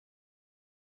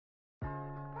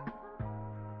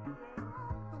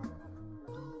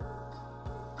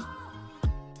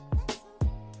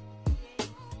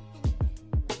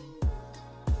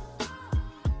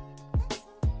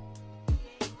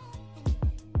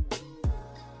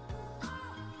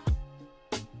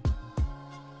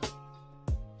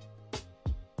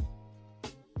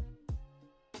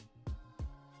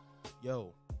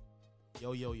Yo,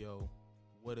 yo,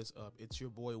 what is up? It's your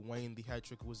boy Wayne, the Hat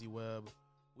Trick Wizzy Web.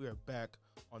 We are back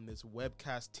on this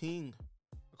webcasting.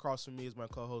 Across from me is my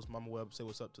co-host, Mama Web. Say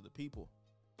what's up to the people.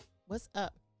 What's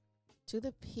up to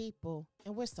the people?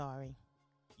 And we're sorry.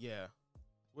 Yeah,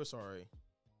 we're sorry.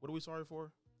 What are we sorry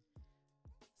for?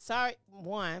 Sorry,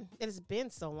 one, it has been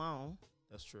so long.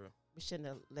 That's true. We shouldn't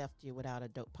have left you without a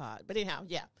dope pod. But anyhow,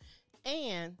 yeah.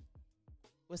 And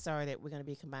we're sorry that we're going to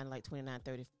be combining like 29,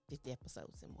 30, 50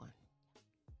 episodes in one.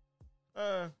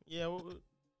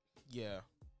 Yeah.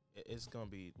 It's going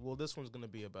to be, well, this one's going to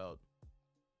be about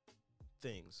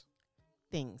things.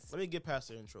 Let me get past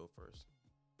the intro first.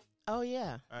 Oh,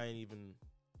 yeah. I ain't even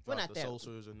We're dropped not the there.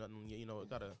 socials or nothing. You know, it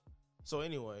got to. So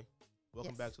anyway,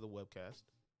 welcome back to the webcast.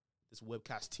 This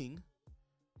webcasting.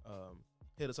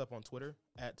 Hit us up on Twitter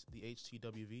at the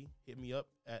HTWV. Hit me up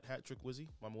at Hat Trick Wizzy,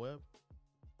 Mama Web.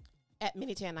 At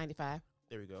Minitan95.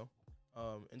 There we go.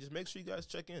 And just make sure you guys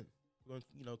check in. We're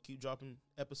going to, keep dropping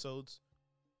episodes,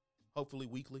 hopefully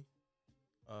weekly.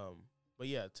 But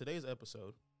yeah, today's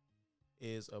episode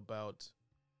is about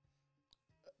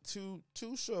two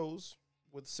shows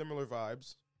with similar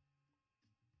vibes.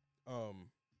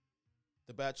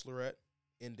 The Bachelorette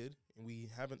ended, and we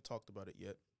haven't talked about it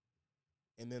yet.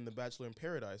 And then The Bachelor in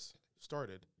Paradise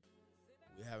started.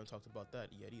 We haven't talked about that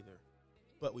yet either.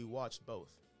 But we watched both.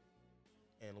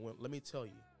 And let me tell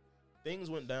you, things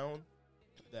went down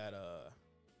that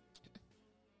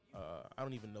I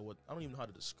don't even know how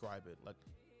to describe it. Like,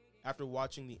 after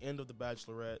watching the end of The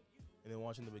Bachelorette and then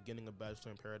watching the beginning of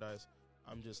Bachelor in Paradise,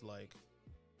 I'm just like,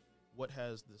 what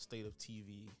has the state of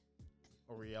TV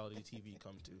or reality TV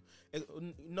come to?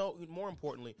 No, more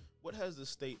importantly, what has the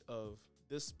state of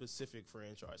this specific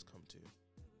franchise come to?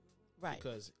 Right.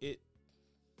 Because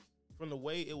from the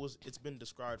way it's been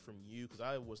described from you, because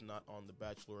I was not on the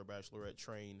Bachelor or Bachelorette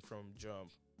train from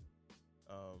jump.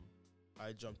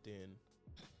 I jumped in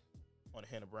on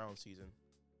Hannah Brown season.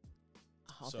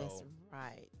 Oh, so that's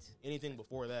right. Anything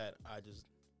before that, I just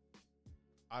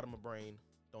out of my brain,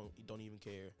 don't even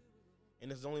care.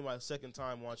 And it's only my second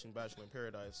time watching Bachelor in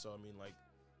Paradise, so I mean, like,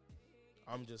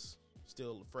 I'm just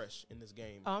still fresh in this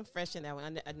game. Oh, I'm fresh in that one.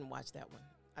 I didn't watch that one.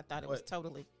 I thought it was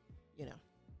totally,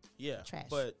 trash.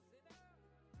 But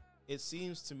it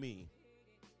seems to me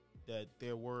that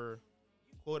there were,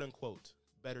 quote unquote,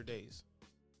 better days.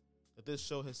 That this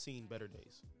show has seen better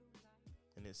days,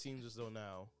 and it seems as though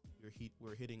now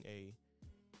we're hitting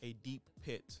a deep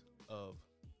pit of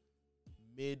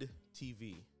mid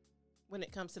TV. When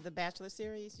it comes to the Bachelor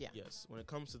series, yeah. Yes, when it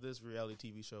comes to this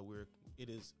reality TV show, it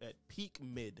is at peak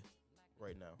mid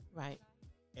right now. Right.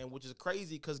 And which is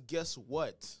crazy because guess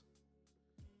what?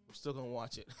 We're still gonna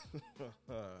watch it.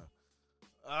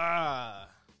 I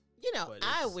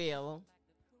will,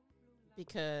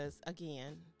 because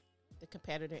again, the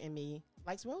competitor in me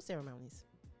likes rose ceremonies.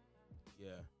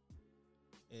 Yeah.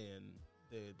 And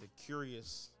the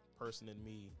curious person in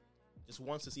me just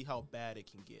wants to see how bad it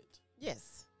can get.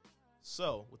 Yes.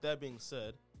 So, with that being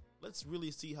said, let's really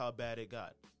see how bad it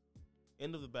got.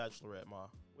 End of The Bachelorette, Ma.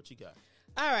 What you got?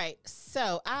 All right.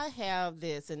 So, I have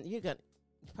this, and you're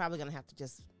probably going to have to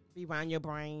just rewind your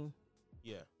brain.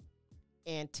 Yeah.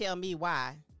 And tell me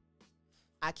why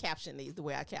I caption these the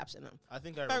way I caption them. I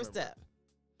think I First remember. up,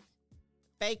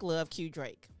 fake love, Q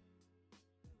Drake.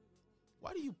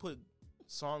 Why do you put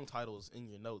song titles in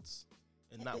your notes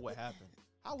and not what happened?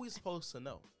 How are we supposed to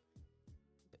know?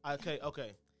 Okay.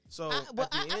 So I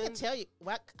can tell you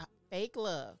what fake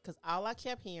love, because all I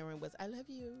kept hearing was "I love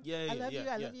you." I love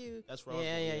you. That's right.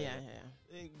 Yeah.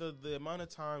 The amount of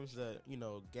times that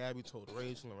Gabby told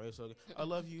Rachel and Rachel, "I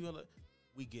love you,"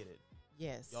 we get it.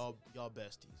 Yes. Y'all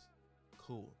besties.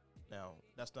 Cool. Now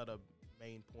that's not a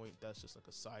main point. That's just like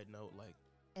a side note. Like,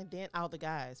 and then all the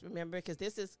guys, remember, because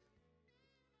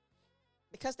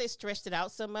they stretched it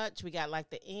out so much. We got like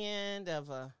the end of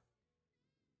a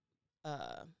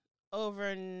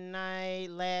overnight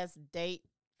last date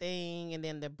thing, and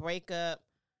then the breakup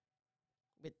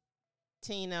with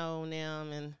Tino and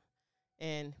them,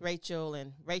 and Rachel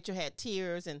had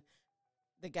tears, and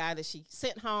the guy that she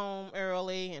sent home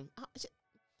early, and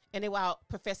they were out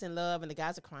professing love, and the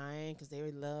guys are crying because they're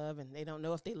in love, and they don't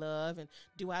know if they love, and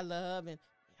do I love, and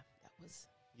that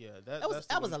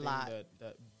was a lot.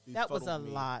 That was a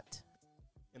lot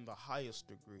in the highest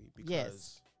degree, because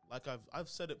yes. Like I've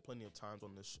said it plenty of times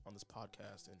on this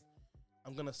podcast, and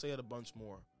I'm gonna say it a bunch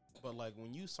more. But like,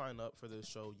 when you sign up for this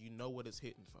show, you know what it's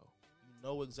hitting for. You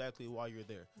know exactly why you're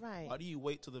there. Right. Why do you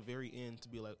wait to the very end to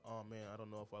be like, oh man, I don't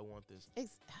know if I want this?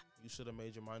 You should have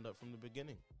made your mind up from the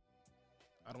beginning.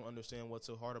 I don't understand what's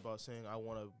so hard about saying I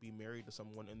want to be married to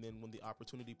someone, and then when the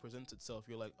opportunity presents itself,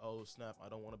 you're like, oh snap, I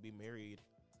don't want to be married.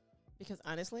 Because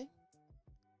honestly,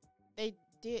 they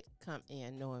did come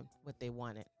in knowing what they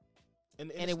wanted,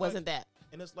 and it wasn't that.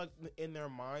 And it's like in their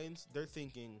minds, they're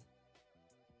thinking,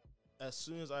 as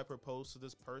soon as I propose to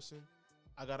this person,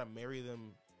 I gotta marry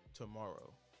them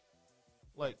tomorrow.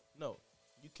 Like, no,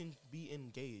 you can be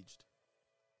engaged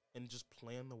and just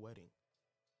plan the wedding,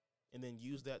 and then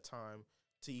use that time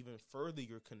to even further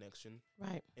your connection,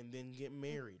 right? And then get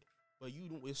married. But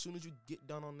you, as soon as you get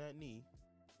down on that knee,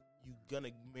 you gonna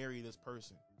marry this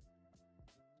person.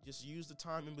 Just use the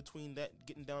time in between that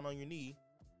getting down on your knee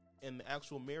and the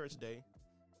actual marriage day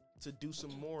to do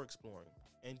some more exploring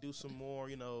and do some more,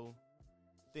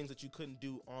 things that you couldn't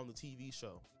do on the TV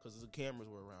show because the cameras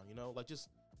were around. Like, just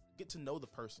get to know the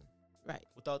person, right?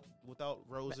 Without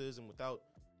roses, right, and without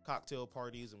cocktail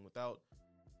parties, and without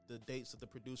the dates that the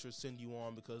producers send you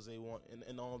on because they want,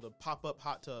 and all the pop-up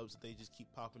hot tubs that they just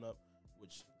keep popping up,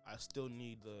 which I still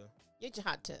need get your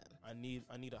hot tub. I need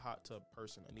a hot tub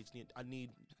person. I need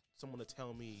someone to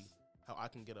tell me how I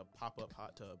can get a pop-up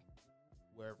hot tub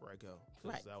wherever I go,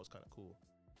 because right, that was kind of cool.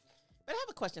 But I have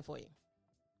a question for you,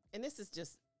 and this is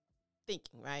just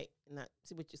thinking, right? And not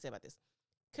see what you say about this.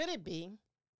 Could it be,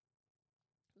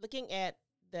 looking at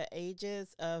the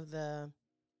ages of the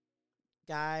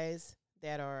guys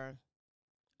that are,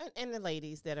 and the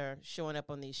ladies that are showing up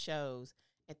on these shows,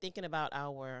 and thinking about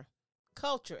our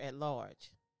culture at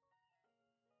large,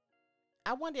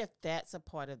 I wonder if that's a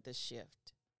part of the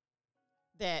shift.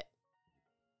 That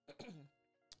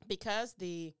because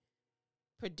the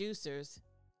producers,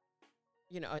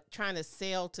 are trying to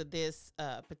sell to this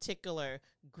particular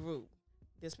group,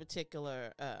 this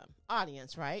particular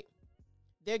audience, right?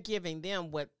 They're giving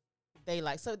them what they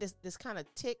like. So this kind of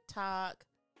TikTok,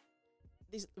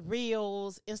 these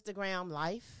reels, Instagram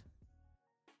life,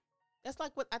 that's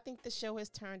like what I think the show has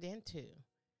turned into.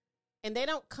 And they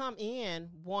don't come in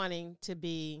wanting to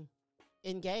be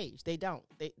engaged. They don't.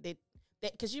 They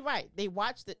because you're right. They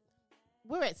watch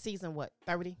we're at season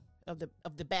 30 of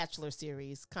the Bachelor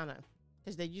series, kind of,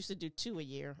 because they used to do 2 a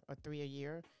year or 3 a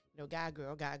year. Guy,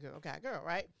 girl,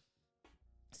 right?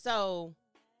 So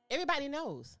everybody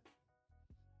knows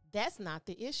that's not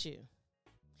the issue.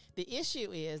 The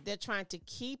issue is they're trying to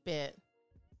keep it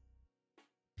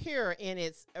pure in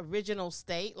its original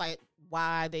state, like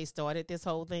why they started this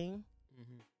whole thing,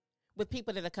 with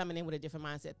people that are coming in with a different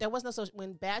mindset. There was no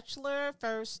when Bachelor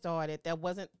first started, there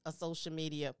wasn't a social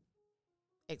media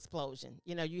explosion.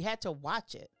 You had to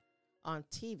watch it on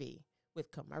TV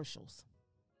with commercials.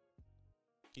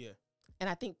 Yeah. And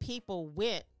I think people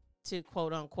went to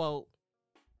quote unquote,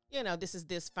 this is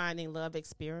this finding love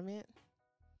experiment.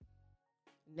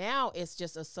 Now it's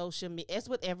just a social media. It's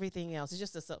with everything else. It's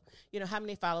just how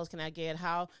many followers can I get?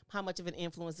 How much of an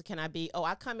influencer can I be? Oh,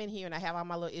 I come in here and I have all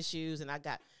my little issues, and I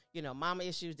got, mama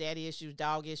issues, daddy issues,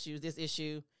 dog issues, this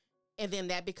issue. And then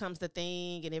that becomes the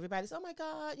thing, and everybody's, oh my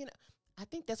God, I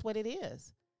think that's what it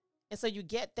is. And so you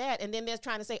get that, and then they're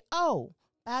trying to say, oh,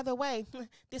 by the way,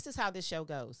 this is how this show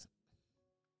goes.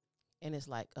 And it's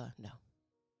like, no.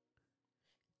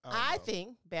 I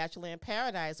think Bachelor in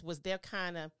Paradise was their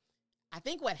kind of, I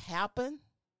think what happened,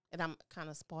 and I'm kind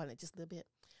of spoiling it just a little bit,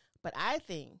 but I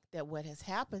think that what has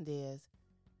happened is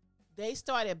they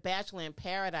started Bachelor in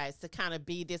Paradise to kind of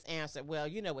be this answer. Well,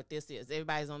 you know what this is.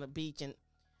 Everybody's on the beach.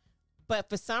 But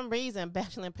for some reason,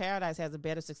 Bachelor in Paradise has a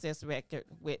better success record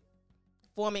with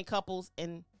forming couples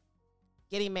and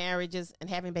getting marriages and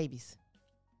having babies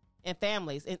and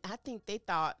families. And I think they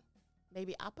thought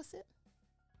maybe opposite.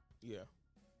 Yeah.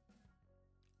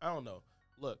 I don't know.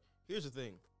 Look, here's the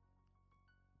thing.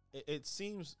 It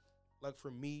seems like,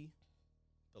 for me,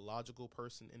 the logical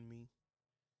person in me,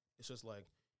 it's just like,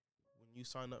 when you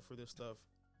sign up for this stuff,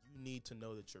 you need to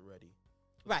know that you're ready.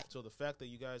 Right. So the fact that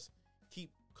you guys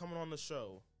keep coming on the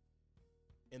show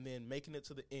and then making it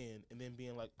to the end and then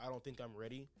being like, I don't think I'm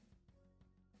ready.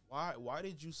 Why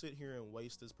did you sit here and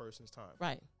waste this person's time?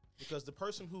 Right. Because the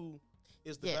person who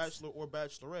is the Bachelor or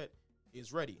Bachelorette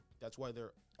is ready. That's why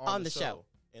they're on the show.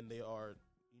 And they are,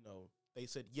 they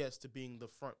said yes to being the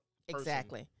front person.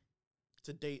 Exactly.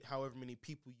 To date however many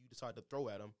people you decide to throw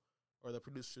at them, or the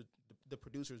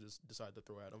producers decide to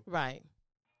throw at them. Right.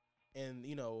 And,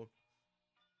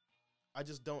 I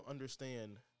just don't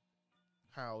understand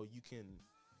how you can.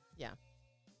 Yeah.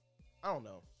 I don't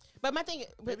know. But my thing,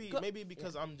 maybe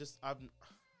because I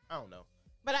don't know.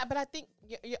 But I think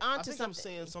you're onto something. I'm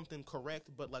saying something correct,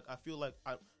 but like I feel like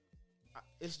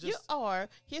it's just you are.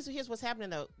 Here's what's happening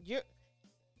though.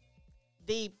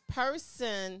 The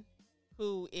person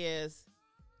who is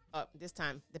this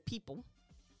time the people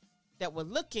that were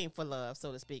looking for love,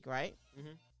 so to speak, right?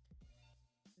 Mm-hmm.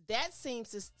 That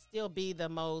seems to still be the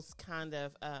most kind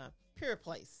of pure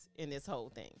place in this whole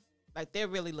thing. Like, they're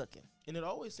really looking. And it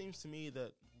always seems to me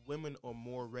that women are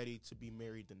more ready to be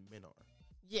married than men are.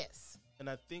 Yes. And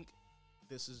I think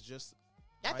this is just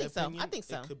I my think opinion. so. I think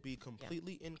so. It could be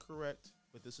completely incorrect,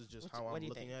 but this is just how I'm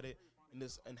looking think? at it.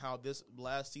 And how this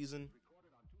last season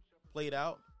played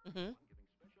out. Mm-hmm.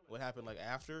 What happened like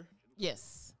after.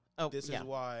 Yes. Oh, this is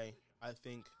why I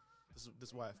think this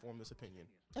is why I formed this opinion.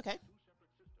 Okay.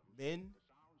 Men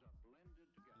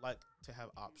like to have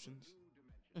options,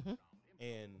 mm-hmm.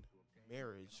 and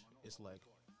marriage is like,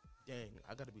 dang,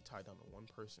 I got to be tied down to one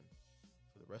person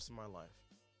for the rest of my life.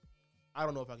 I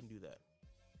don't know if I can do that.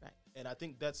 Right. And I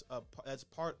think that's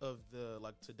part of the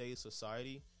like today's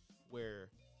society where,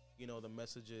 you know, the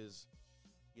message is,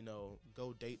 you know,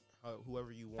 go date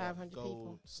whoever you want, go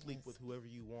people. sleep Yes. with whoever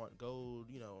you want, go,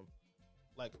 you know,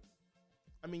 like,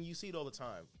 I mean, you see it all the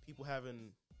time. People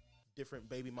having different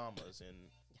baby mamas and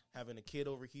having a kid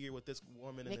over here with this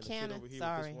woman and Nick then a Cannon, kid over here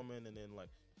sorry. with this woman and then like,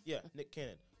 yeah, Nick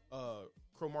Cannon,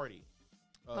 Cromartie.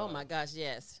 Oh my gosh,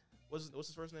 yes. What's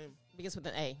his first name? Begins with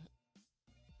an A.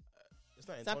 It's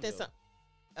not Antonio.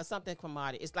 Something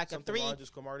Cromartie. It's like something a three.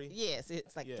 Just Cromartie. Yes,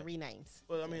 it's like 3 names.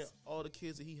 But I mean, Yes. all the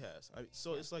kids that he has.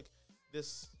 So it's like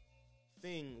this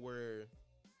thing where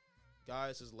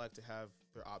guys just like to have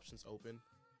their options open.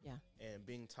 Yeah. And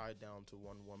being tied down to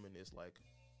one woman is like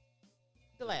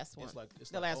the last one. It's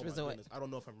the like, last oh my resort. goodness, I don't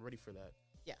know if I'm ready for that.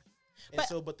 Yeah.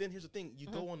 And but then here's the thing: you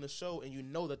go on the show and you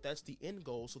know that that's the end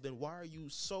goal. So then why are you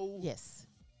so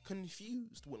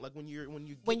confused when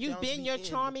you've been your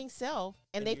charming self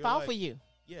and they fall for you?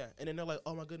 Yeah, and then they're like,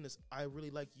 "Oh my goodness, I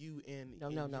really like you," and no,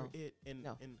 you're it, and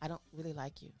I don't really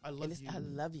like you. I love you. I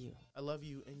love you. I love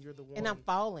you, and you're the one. And I'm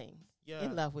falling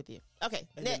in love with you. Okay,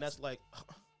 and next. then that's like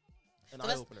an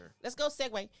eye opener. Let's go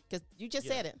segue because you just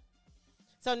said it.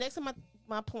 So next on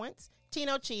my points,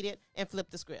 Tino cheated and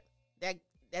flipped the script.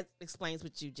 That explains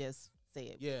what you just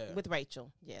said. Yeah, with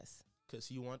Rachel. Yes, because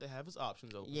he wanted to have his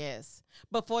options open. Yes,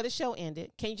 before the show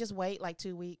ended, can you just wait like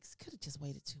 2 weeks? Could have just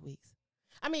waited 2 weeks.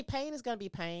 I mean, pain is going to be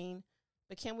pain,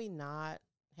 but can we not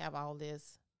have all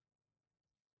this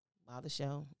while the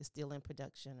show is still in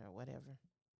production or whatever?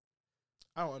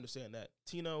 I don't understand that.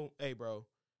 Tino, hey, bro,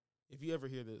 if you ever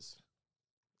hear this,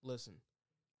 listen.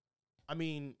 I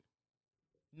mean,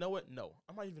 know what? No.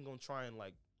 I'm not even going to try and,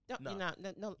 like, don't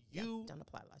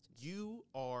apply logic. You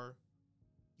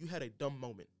had a dumb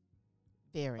moment.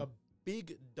 Very. A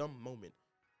big dumb moment.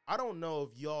 I don't know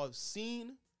if y'all have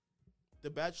seen The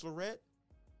Bachelorette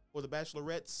or The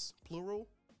Bachelorettes, plural,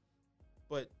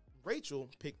 but Rachel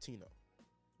picked Tino.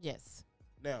 Yes.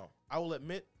 Now, I will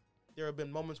admit there have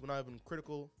been moments when I've been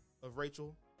critical of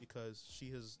Rachel because she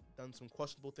has done some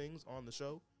questionable things on the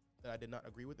show that I did not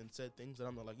agree with and said things that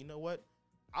I'm like, you know what?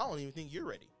 I don't even think you're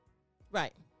ready.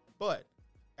 Right. But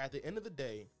at the end of the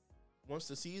day, once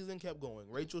the season kept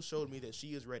going, Rachel showed me that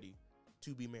she is ready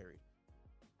to be married.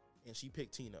 And she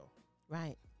picked Tino.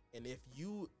 Right. And if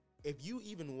you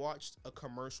even watched a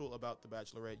commercial about The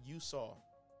Bachelorette, you saw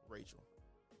Rachel.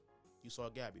 You saw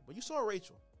Gabby, but you saw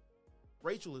Rachel.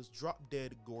 Rachel is drop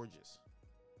dead gorgeous.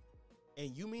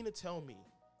 And you mean to tell me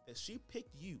that she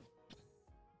picked you?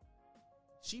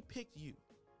 She picked you,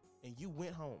 and you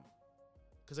went home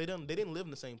because they didn't live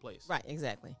in the same place. Right.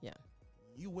 Exactly. Yeah.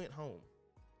 You went home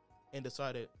and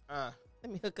decided, let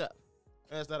me hook up.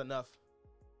 That's not enough.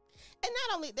 And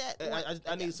not only that,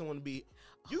 I need someone to be.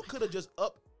 You could have just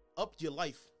upped your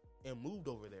life and moved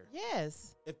over there.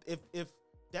 Yes. If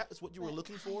that's what you were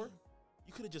looking for,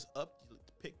 you could have just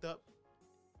picked up,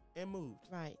 and moved.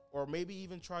 Right. Or maybe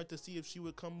even tried to see if she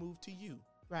would come move to you.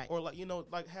 Right. Or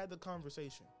had the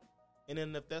conversation. And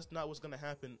then if that's not what's going to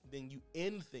happen, then you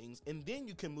end things and then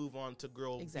you can move on to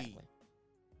girl B.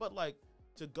 But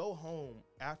to go home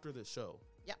after the show.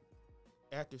 Yep.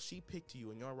 After she picked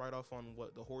you and y'all ride off on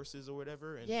the horses or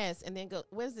whatever. And yes. And then go,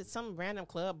 what is it? Some random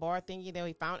club bar thingy that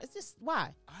we found. It's just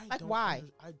why? Why?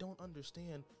 I don't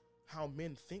understand how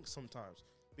men think sometimes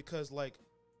because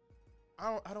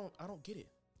I don't get it.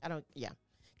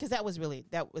 Because that was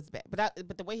bad.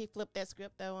 But the way he flipped that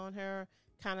script though on her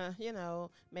kind of,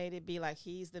 made it be like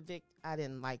he's the victim. I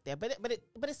didn't like that. But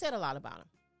it said a lot about him.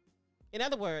 In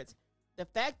other words, the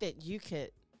fact that you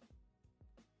could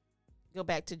go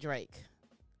back to Drake,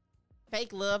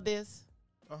 fake love this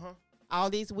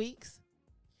all these weeks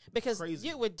because crazy.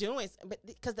 You were doing, but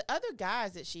because the other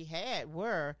guys that she had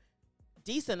were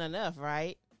decent enough,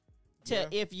 right?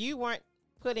 If you weren't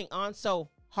putting on so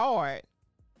hard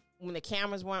when the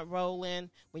cameras weren't rolling,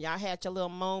 when y'all had your little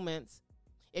moments,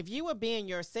 if you were being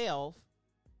yourself,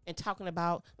 and talking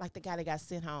about like the guy that got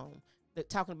sent home,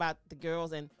 talking about the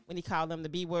girls and when he called them the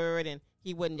B word and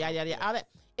he wouldn't yada yada yada all that.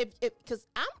 Because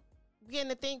I'm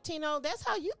beginning to think, Tino, that's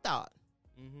how you thought.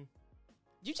 Mm-hmm.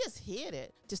 You just hid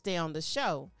it to stay on the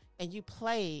show, and you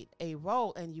played a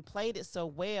role, and you played it so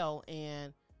well,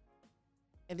 and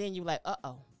then you like,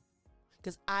 uh-oh.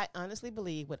 Because I honestly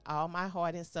believe with all my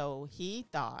heart and soul, he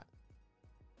thought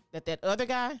that other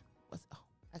guy was,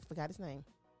 I forgot his name.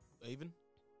 Avon?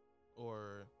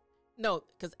 Or? No,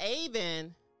 because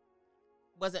Avon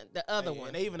wasn't the other one.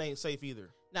 And Avon ain't safe either.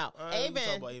 No, Avon.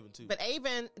 Talk about Avon too. But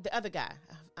Avon, the other guy,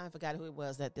 I forgot who it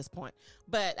was at this point.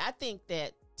 But I think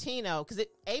that Tino, because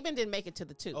Avon didn't make it to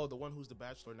the 2. Oh, the one who's the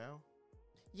Bachelor now?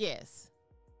 Yes.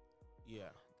 Yeah.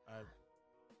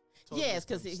 Yes,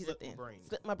 because he's slipped my brain.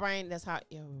 Slipped my brain. That's how.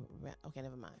 Okay,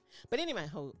 never mind. But anyway,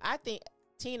 I think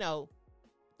Tino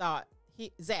thought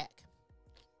Zach.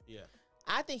 Yeah.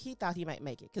 I think he thought he might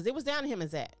make it because it was down to him and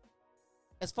Zach.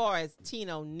 As far as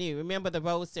Tino knew, remember the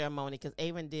rose ceremony because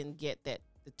Avon didn't get the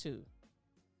 2.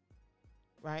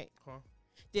 Right? Huh?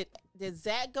 Did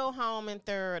Zach go home in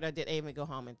 3rd or did Avon go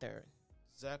home in 3rd?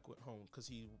 Zach went home because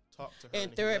he talked to her.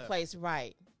 In 3rd place,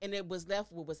 right? And it was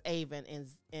left with was Avon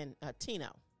and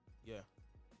Tino. Yeah.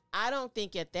 I don't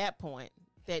think at that point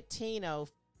that Tino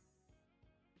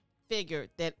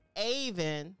figured that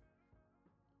Avon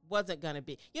wasn't going to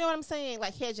be. You know what I'm saying?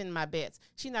 Like hedging my bets.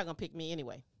 She's not going to pick me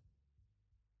anyway.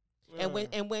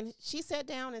 And when she sat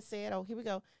down and said, "Oh, here we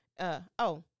go."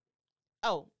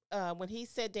 When he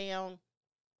sat down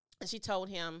and she told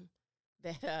him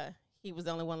that he was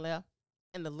the only one left,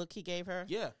 and the look he gave her.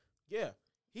 Yeah.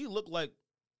 He looked like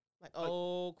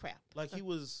oh crap. Like he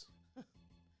was.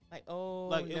 Like, oh,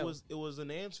 like no. it was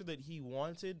an answer that he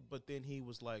wanted, but then he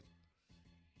was like,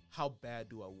 "How bad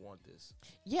do I want this?"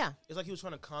 Yeah, it's like he was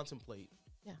trying to contemplate.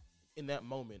 Yeah, in that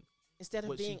moment, instead of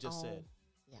what being she just said.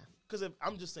 Yeah, because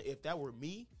I'm just saying, if that were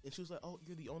me, and she was like, "Oh,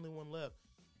 you're the only one left,"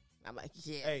 I'm like,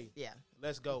 yeah, hey, yeah,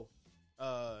 let's go.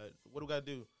 What do we gotta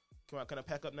do? Can I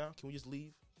pack up now? Can we just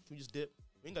leave? Can we just dip?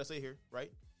 We ain't gotta stay here,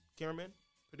 right? Cameraman,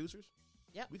 producers,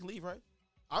 yeah, we can leave, right?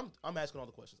 I'm asking all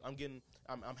the questions.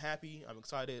 I'm happy. I'm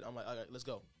excited. I'm like, all right, let's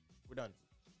go. We're done.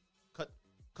 Cut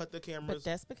the cameras. But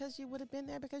that's because you would have been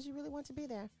there because you really want to be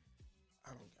there.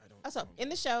 I don't. Also, in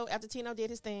the show, after Tino did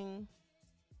his thing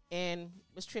and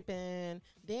was tripping,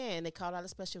 then they called out a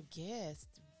special guest.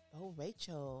 Oh,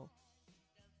 Rachel,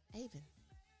 Avon,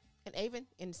 and Avon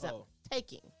ends up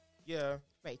taking. Yeah.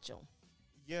 Rachel.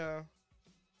 Yeah.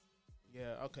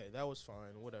 Okay, that was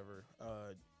fine. Whatever.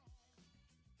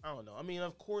 I don't know. I mean,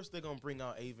 of course they're gonna bring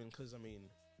out Avon because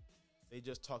they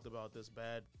just talked about this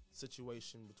bad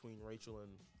situation between Rachel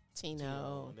and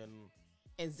Tino,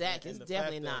 and Zach is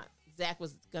definitely not. Zach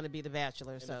was gonna be the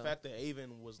Bachelor. And so the fact that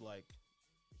Avon was like,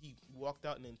 he walked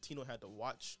out and then Tino had to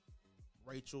watch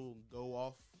Rachel go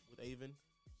off with Avon.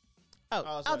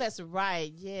 Oh, that's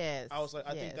right. Yes. I was like,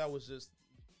 I think that was just,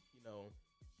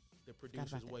 the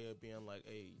producer's way of being like,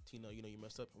 hey, Tino, you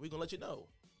messed up. We're gonna let you know.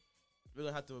 You're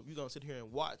gonna sit here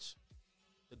and watch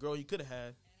the girl you could have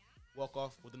had walk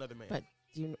off with another man. But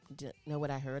do you know what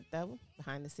I heard though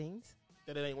behind the scenes?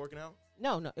 That it ain't working out?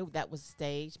 No, that was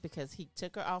staged because he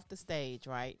took her off the stage,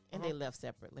 right? And they left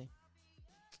separately.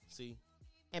 See?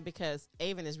 And because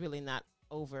Avon is really not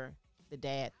over the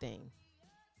dad thing.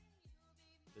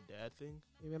 The dad thing?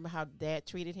 Remember how dad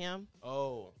treated him?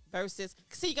 Oh. Versus,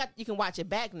 see, you can watch it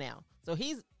back now. So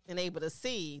he's been able to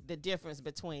see the difference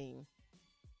between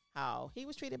how he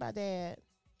was treated by dad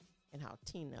and how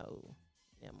Tino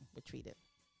them were treated.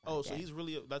 Oh, so he's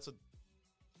really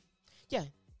yeah,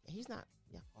 he's not.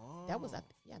 Yeah, oh. that was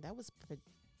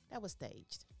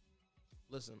staged.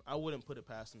 Listen, I wouldn't put it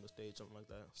past him to stage something like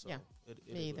that. So yeah, it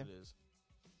me is either. what it is.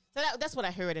 So that's what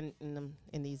I heard in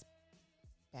these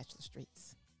Bachelor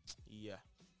streets. Yeah.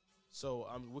 So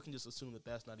we can just assume that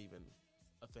that's not even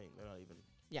a thing. They're not even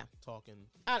talking.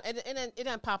 And it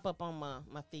doesn't pop up on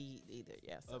my feed either.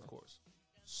 Yes, of course.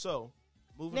 So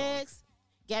moving next,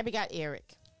 Gabby got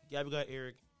Eric.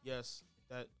 Yes,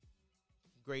 that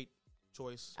great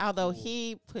choice. Although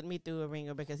he put me through a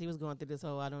ringer because he was going through this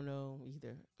whole I don't know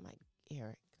either. I'm like,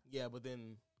 Eric. Yeah, but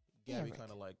then Gabby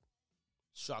kind of like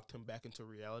shocked him back into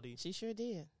reality. She sure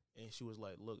did. And she was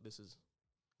like, look, this is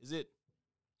it.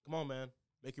 Come on, man.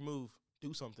 Make your move.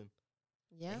 Do something.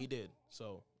 Yeah. And he did.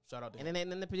 So shout out to him.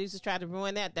 And then the producers tried to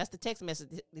ruin that. That's the text message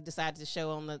they decided to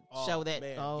show on the show that.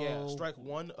 Man. Oh, yeah. Strike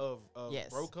one of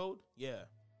bro code. Yeah.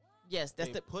 Yes, they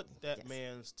put that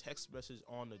man's text message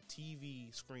on the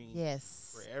TV screen.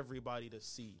 Yes. For everybody to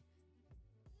see.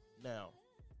 Now,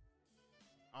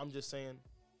 I'm just saying,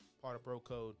 part of bro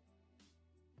code.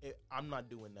 I'm not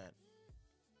doing that.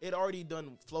 It already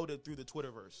done floated through the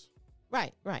Twitterverse.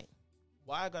 Right, right.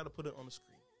 Why I got to put it on the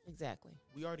screen? Exactly.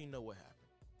 We already know what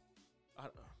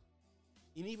happened.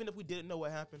 And even if we didn't know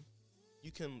what happened,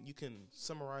 you can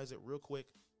summarize it real quick.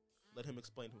 Let him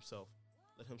explain himself.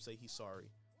 Let him say he's sorry.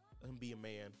 Let him be a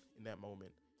man in that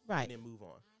moment. Right. And then move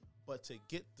on. But to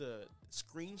get the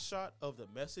screenshot of the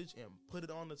message and put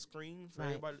it on the screen for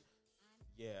everybody,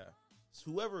 yeah.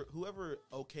 So whoever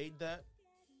okayed that,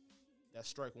 that's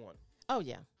strike one. Oh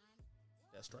yeah.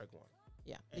 That's strike one.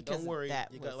 Yeah. And don't worry,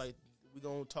 got we're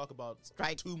gonna talk about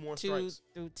two more strikes.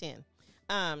 2 through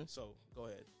 10. So go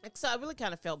ahead. So I really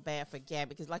kind of felt bad for Gabby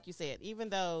because, like you said, even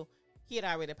though he had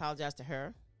already apologized to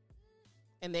her,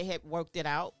 and they had worked it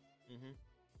out,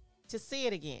 to see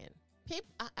it again.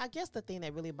 I guess the thing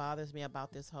that really bothers me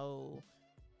about this whole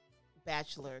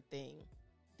Bachelor thing,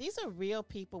 these are real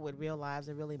people with real lives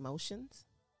and real emotions.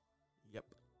 Yep.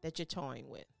 That you're toying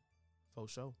with. For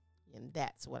sure. And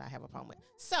that's what I have a problem with.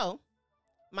 So,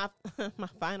 my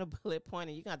final bullet point,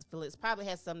 and you got to feel it probably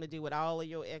has something to do with all of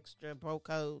your extra bro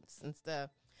codes and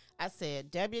stuff. I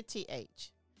said,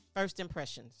 WTH, first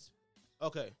impressions.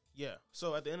 Okay, yeah.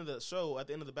 So at the end of the show, at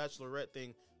the end of the Bachelorette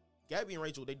thing, Gabby and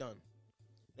Rachel, they done.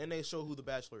 Then they show who the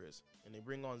Bachelor is, and they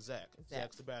bring on Zach.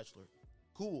 Zach's the Bachelor.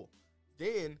 Cool.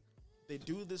 Then they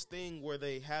do this thing where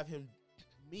they have him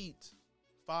meet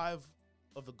 5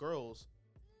 of the girls,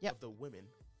 of the women,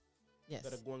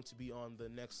 that are going to be on the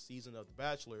next season of The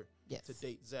Bachelor to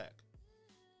date Zach.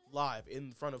 Live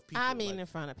in front of people. I mean, in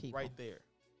front of people. Right there.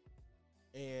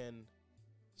 And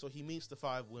so he meets the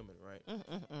 5 women, right?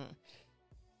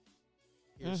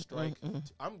 Here's strike.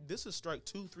 This is strike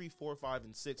 2, 3, 4, 5,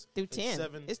 and 6 through 10.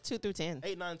 7. It's 2 through 10.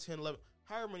 8, 9, 10, 11.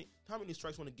 How many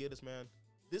strikes want to get us, man?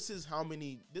 This is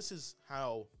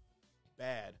how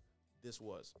bad this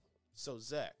was. So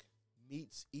Zach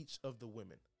meets each of the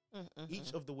women.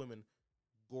 Each of the women,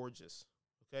 gorgeous.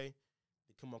 Okay,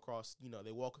 they come across.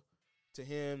 They walk to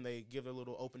him. They give a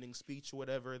little opening speech or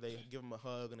whatever. They give him a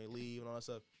hug and they leave and all that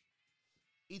stuff.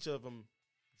 Each of them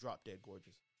drop dead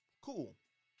gorgeous. Cool.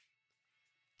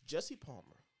 Jesse Palmer.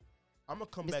 I'm gonna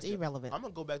come back. Mr. Irrelevant. I'm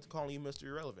gonna go back to calling you Mr.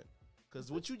 Irrelevant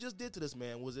because what you just did to this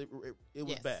man was it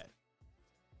was bad.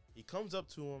 He comes up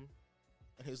to him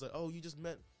and he's like, "Oh, you just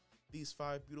met these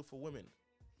 5 beautiful women.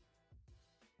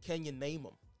 Can you name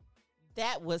them?"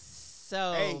 That was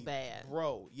so bad,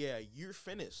 bro. Yeah, you're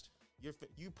finished.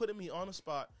 You putting me on the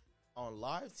spot on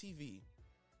live TV.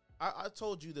 I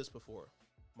told you this before,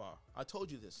 Ma. I told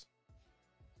you this.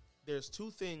 There's 2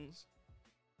 things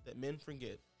that men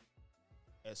forget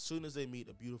as soon as they meet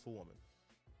a beautiful woman.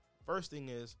 First thing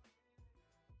is,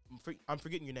 I'm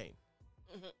forgetting your name.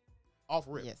 Off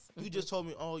rip. Yes. You just told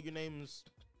me, oh, your name's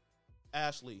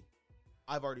Ashley.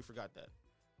 I've already forgot that.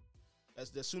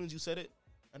 As soon as you said it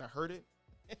and I heard it,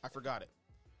 I forgot it.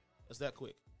 It's that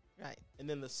quick. Right. And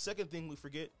then the second thing we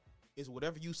forget is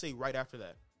whatever you say right after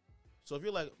that. So if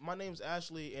you're like, my name's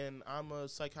Ashley and I'm a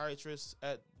psychiatrist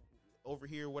at over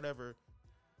here, whatever.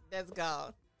 That's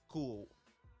gone. Cool.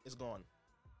 It's gone.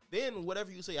 Then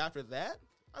whatever you say after that,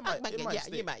 it might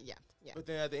stick. You might, yeah. But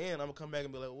then at the end, I'm going to come back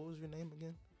and be like, what was your name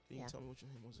again? Can you tell me what your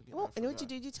name was again? Well, and what you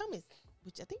did, you told me,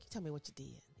 I think you told me what you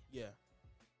did. Yeah.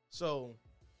 So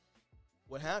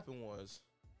what happened was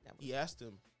he asked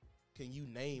him, can you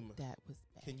name that was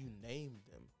bad. Can you name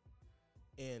them?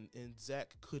 And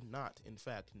Zach could not, in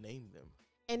fact, name them.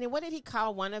 And then what did he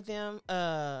call one of them?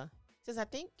 Says I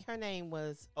think her name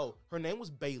was. Oh, her name was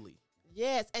Bailey.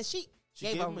 Yes, and she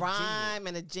gave a rhyme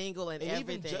and a jingle and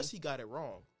everything. Even Jesse got it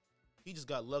wrong. He just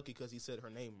got lucky because he said her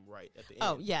name right at the end.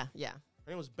 Oh yeah. Her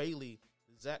name was Bailey.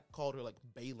 Zach called her like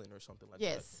Balin or something like that.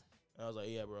 Yes. And I was like,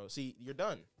 yeah, bro. See, you're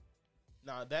done.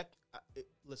 Now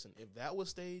listen, if that was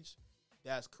staged,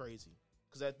 that's crazy.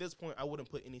 Because at this point, I wouldn't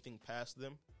put anything past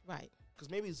them. Right.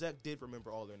 Because maybe Zach did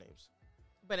remember all their names.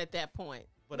 But at that point.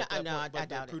 I doubt it.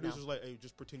 The producer's like, hey,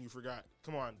 just pretend you forgot.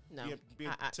 Come on. No. Be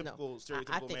a typical,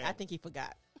 stereotypical man. I think he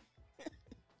forgot.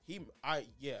 I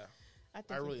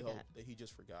really he hope that he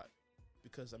just forgot.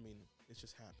 Because, I mean, it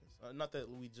just happens. Not that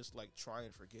we just, like, try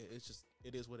and forget. It's just,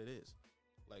 it is what it is.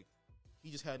 Like, he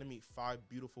just had to meet 5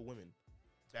 beautiful women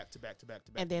back to back to back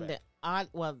to back. And then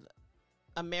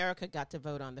America got to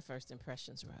vote on the first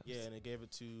impressions rose. Yeah, and they gave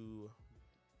it to,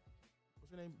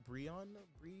 what's her name? Brianna?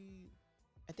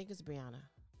 I think it's Brianna.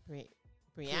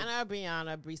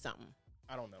 Brianna, Bree something.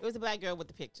 I don't know. It was a black girl with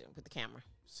the picture, with the camera.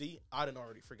 See, I didn't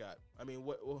already forgot. I mean,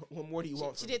 what more do you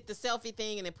want? She did the selfie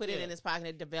thing and then put it in his pocket and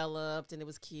it developed and it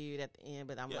was cute at the end.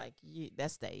 But I'm like,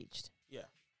 that's staged. Yeah.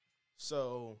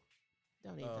 So.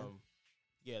 Don't even.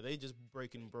 Yeah, they just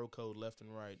breaking bro code left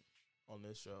and right on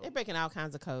this show. They're breaking all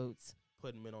kinds of codes.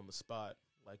 Putting men on the spot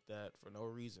like that for no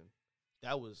reason.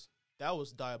 That was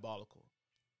diabolical.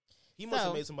 He must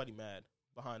have made somebody mad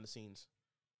behind the scenes,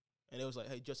 and it was like,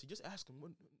 "Hey, Jesse, just ask him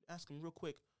real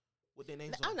quick what their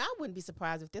names are." I wouldn't be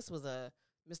surprised if this was a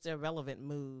Mr. Irrelevant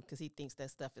move because he thinks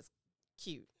that stuff is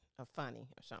cute or funny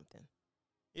or something.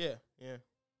 Yeah.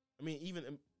 I mean,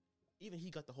 even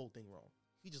he got the whole thing wrong.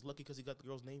 He just lucky because he got the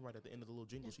girl's name right at the end of the little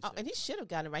jingle she said. And he should have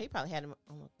gotten it right. He probably had him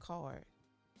on a card.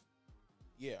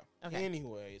 Yeah. Okay.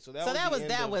 Anyway, so that was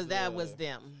them.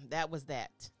 That was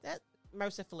that. That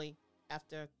mercifully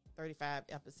after 35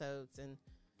 episodes and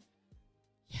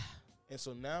yeah. And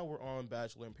so now we're on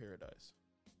Bachelor in Paradise,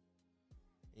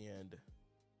 and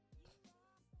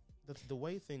the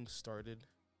way things started,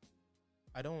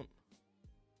 I don't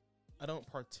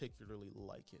particularly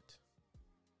like it.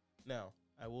 Now,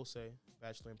 I will say,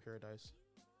 Bachelor in Paradise,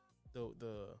 the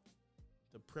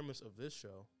premise of this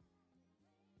show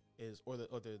is, we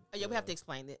have to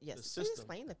explain it. Yes, please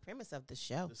explain the premise of the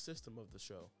show. The system of the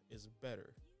show is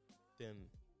better than.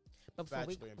 But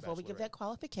before we give that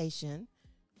qualification,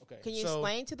 okay, can you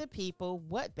explain to the people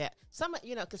what some of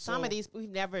these we've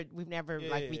never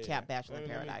recapped Bachelor in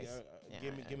Paradise.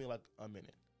 Give me like a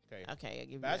minute. Okay. I'll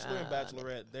give Bachelor and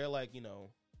Bachelorette, they're like, you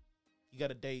got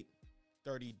to date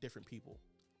 30 different people.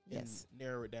 Yes. And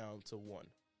narrow it down to one.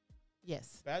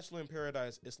 Yes. Bachelor in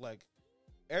Paradise, it's like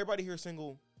everybody here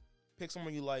single, pick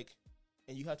someone you like,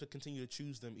 and you have to continue to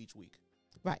choose them each week.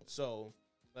 Right. So,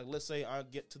 like, let's say I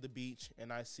get to the beach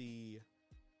and I see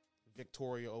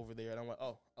Victoria over there, and I'm like,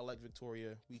 oh, I like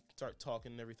Victoria. We start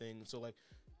talking and everything. So, like,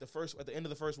 at the end of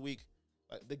the first week,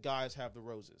 like, the guys have the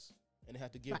roses. And they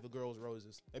have to give the girls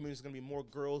roses. That means it's going to be more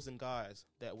girls than guys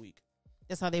that week.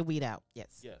 That's how they weed out.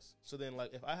 Yes. So then,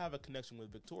 like, if I have a connection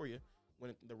with Victoria,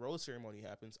 when the rose ceremony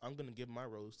happens, I'm going to give my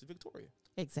rose to Victoria.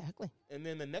 Exactly. And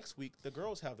then the next week, the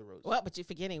girls have the roses. Well, but you're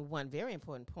forgetting one very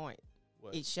important point.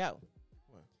 What? Each show.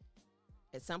 What?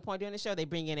 At some point during the show, they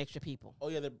bring in extra people. Oh,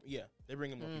 yeah. They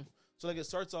bring in more people. So, like, it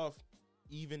starts off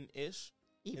even-ish.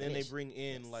 And then they bring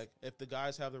in, like, if the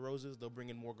guys have the roses, they'll bring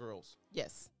in more girls.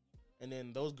 Yes. And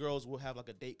then those girls will have, like,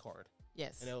 a date card.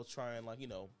 Yes. And they'll try and, like,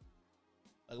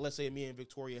 like, let's say me and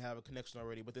Victoria have a connection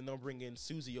already, but then they'll bring in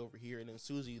Susie over here, and then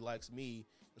Susie likes me,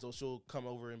 and so she'll come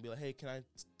over and be like, hey, can I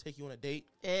take you on a date?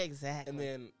 Exactly. And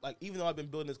then, like, even though I've been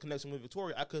building this connection with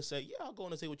Victoria, I could say, yeah, I'll go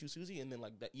on a date with you, Susie, and then,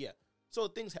 like, that, yeah. So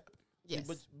things happen. Yes.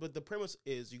 But the premise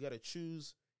is you got to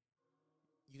choose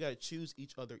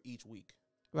each other each week.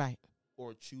 Right.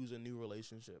 Or choose a new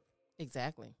relationship.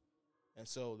 Exactly. And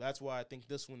so that's why I think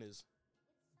this one is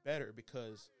better,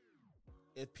 because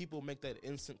if people make that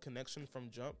instant connection from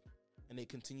jump and they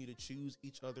continue to choose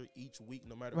each other each week,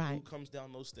 no matter who comes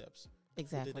down those steps,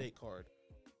 exactly, with the date card,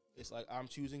 it's like, I'm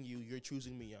choosing you, you're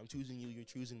choosing me, I'm choosing you, you're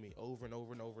choosing me, over and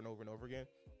over and over and over and over again.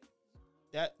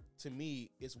 That, to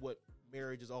me, is what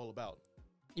marriage is all about.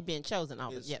 You're being chosen,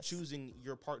 always. Yes. Choosing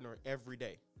your partner every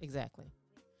day. Exactly.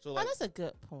 So, like, that's a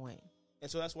good point.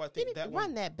 And so that's why I think that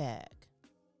run that back.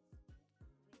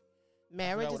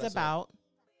 Marriage is about.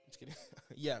 Just kidding.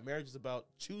 Yeah, marriage is about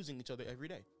choosing each other every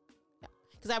day.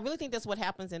 Because I really think that's what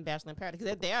happens in Bachelor in Paradise.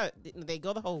 Because they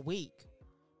go the whole week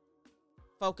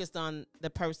focused on the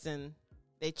person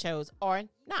they chose or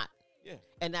not. Yeah.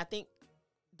 And I think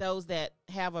those that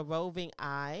have a roving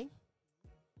eye,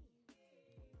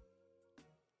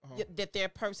 that their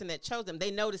person that chose them,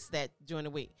 they notice that during the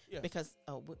week. Yeah. Because,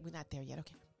 we're not there yet.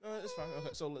 Okay. No, it's fine. Okay,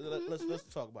 so let's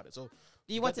talk about it. So,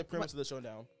 do you want the premise of the show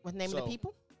down? What's the name of the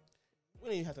people? We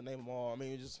don't even have to name them all. I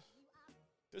mean,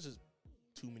 there's just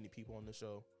too many people on the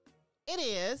show. It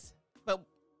is, but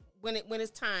when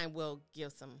it's time, we'll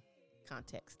give some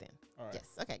context then. All right. Yes.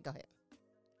 Okay, go ahead.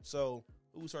 So,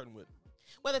 who we starting with?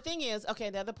 Well, the thing is,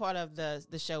 the other part of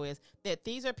the show is that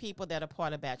these are people that are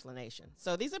part of Bachelor Nation.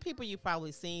 So these are people you've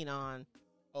probably seen on.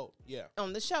 Oh, yeah.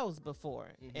 On the shows before.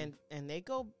 Mm-hmm. And they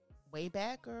go way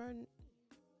back,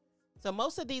 so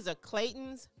most of these are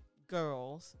Clayton's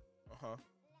girls.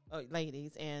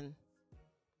 Ladies and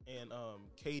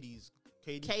Katie's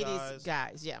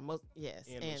guys. Yeah, yes.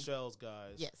 And Michelle's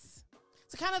guys. Yes.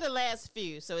 So kind of the last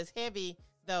few. So it's heavy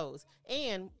those.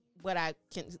 And what I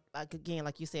can, again,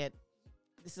 like you said,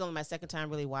 this is only my second time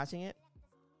really watching it.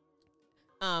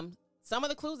 Some of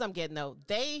the clues I'm getting though,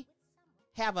 they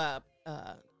have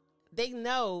they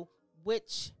know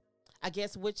which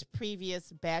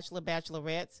previous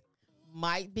Bachelorettes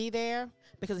might be there,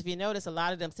 because if you notice, a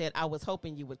lot of them said, I was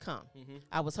hoping you would come. Mm-hmm.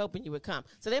 I was hoping you would come.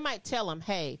 So they might tell them,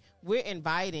 hey, we're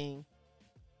inviting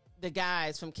the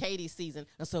guys from Katie's season.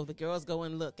 And so the girls go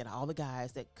and look at all the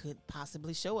guys that could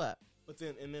possibly show up.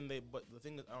 But the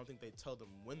thing is, I don't think they tell them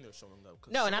when they're showing up.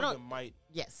 No, and I don't. Them might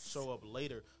show up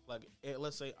later. Like,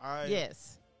 let's say I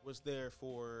was there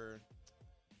for,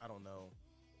 I don't know,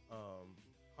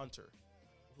 Hunter,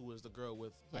 who was the girl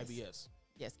with IBS.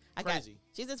 Yes, Crazy.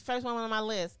 She's the first one on my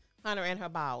list. Hunter and her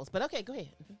bowels. But okay, go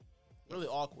ahead. Really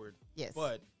awkward. Yes,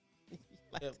 but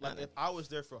if I was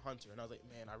there for Hunter and I was like,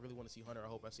 man, I really want to see Hunter. I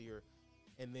hope I see her.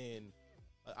 And then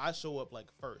I show up like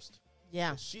first.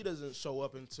 Yeah. And she doesn't show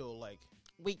up until like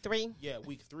week 3. Yeah,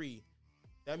 week 3.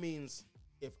 That means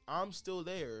if I'm still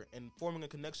there and forming a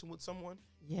connection with someone,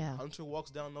 Hunter walks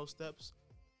down those steps,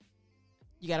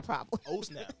 you got a problem. Oh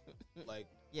snap! Like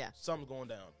something's going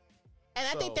down. And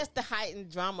I think that's the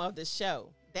heightened drama of the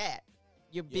show that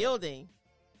you're building.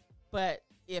 But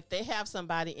if they have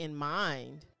somebody in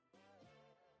mind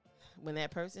when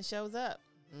that person shows up,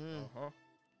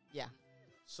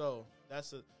 So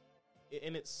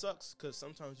and it sucks because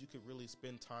sometimes you could really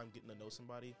spend time getting to know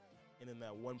somebody, and then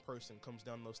that one person comes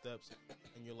down those steps,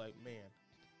 and you're like, man,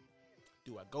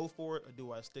 do I go for it or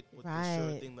do I stick with the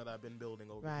sure thing that I've been building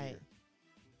over here?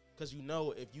 Because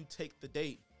if you take the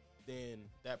date, then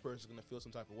that person's gonna feel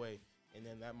some type of way, and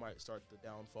then that might start the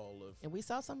downfall of. And we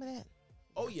saw some of that.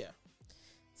 Oh yeah.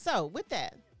 So with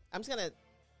that, I'm just gonna,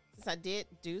 since I did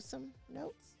do some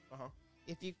notes,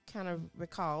 if you kind of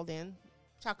recall, then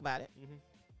talk about it. Mm-hmm.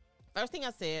 First thing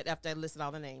I said after I listed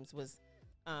all the names was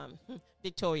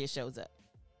Victoria shows up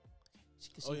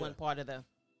because she wasn't part of the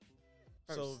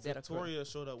first so Victoria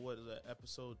showed up. What is that,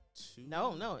 episode 2?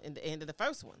 No, in the end of the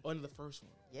first one. Oh, in the first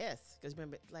one. Yes, because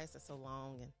remember it lasted so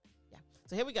long, and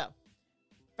so here we go.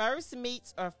 First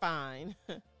meets are fine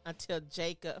until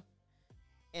Jacob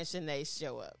and Shanae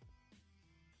show up.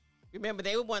 Remember,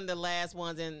 they were one of the last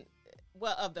ones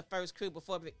of the first crew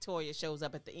before Victoria shows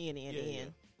up at the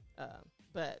end.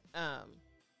 But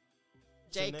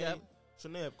Jacob,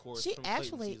 Shanae, of course, she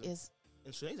actually is,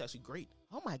 and Shanae's actually great.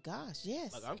 Oh my gosh,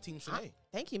 yes. Like, I'm Team Shanae.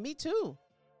 Thank you, me too.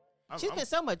 She's been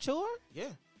so mature. Yeah,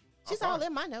 she's all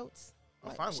in my notes.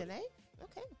 I'm fine with Shanae.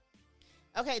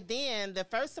 Okay. Then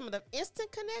some of the instant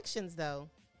connections though.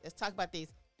 Let's talk about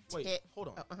these. Wait, hold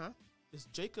on. Is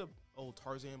Jacob old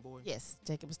Tarzan boy? Yes,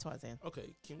 Jacob is Tarzan.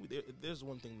 Okay, can we? There's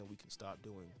one thing that we can stop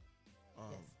doing.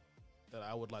 That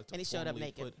I would like to. And he showed up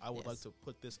naked. I would like to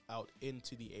put this out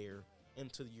into the air,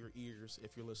 into your ears,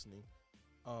 if you're listening.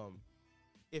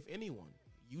 If anyone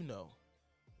you know,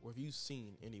 or if you've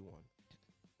seen anyone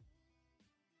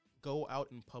go out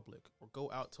in public or go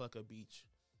out to like a beach,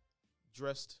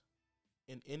 dressed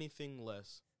in anything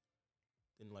less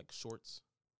than like shorts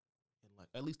and like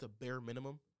at least a bare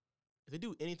minimum. If they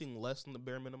do anything less than the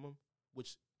bare minimum,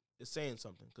 which is saying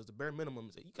something, because the bare minimum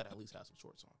is that you gotta at least have some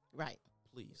shorts on. Right.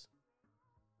 Please.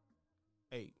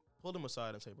 Hey, pull them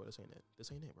aside and say, bro, this ain't it.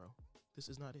 This ain't it, bro. This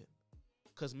is not it.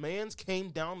 Because mans came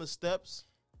down the steps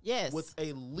with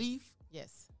a leaf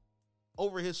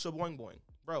over his shaboing boing.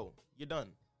 Bro, you're done.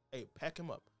 Hey, pack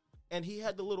him up. And he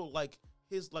had the little,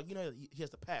 he has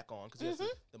the pack on because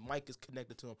the mic is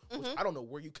connected to him. Which I don't know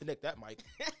where you connect that mic.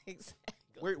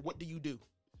 Exactly. What do you do?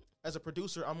 As a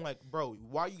producer, I'm like, bro,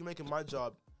 why are you making my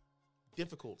job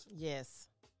difficult? Yes.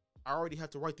 I already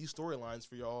have to write these storylines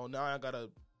for y'all. Now I got to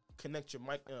connect your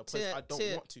mic in a place I don't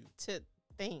want to. To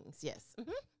things, yes.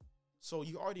 Mm-hmm. So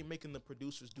you're already making the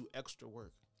producers do extra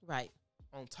work. Right.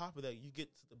 On top of that, you get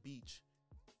to the beach.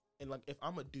 And, if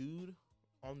I'm a dude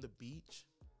on the beach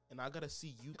and I got to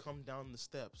see you come down the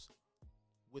steps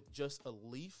with just a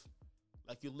leaf,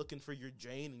 like you're looking for your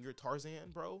Jane and your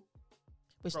Tarzan, bro.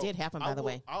 Which did happen, by the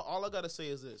way. All I got to say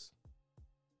is this.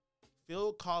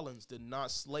 Phil Collins did not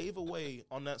slave away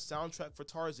on that soundtrack for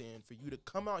Tarzan for you to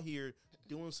come out here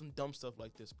doing some dumb stuff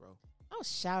like this, bro. Oh,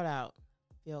 shout out,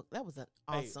 Phil. That was an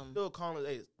awesome. Phil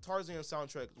Collins, Tarzan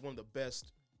soundtrack is one of the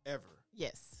best ever.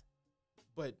 Yes.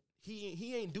 But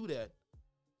he ain't do that.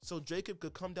 So Jacob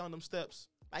could come down them steps.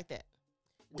 Like that.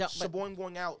 With Shaboing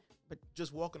going out, but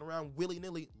just walking around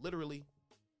willy-nilly, literally.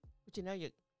 But you know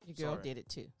your girl did it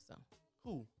too, so.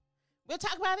 Who? We'll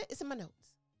talk about it. It's in my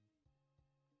notes.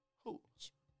 Who?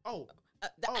 Oh.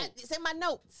 It's in my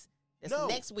notes. That's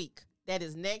next week. That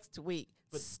is next week.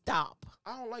 But stop.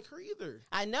 I don't like her either.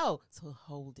 I know. So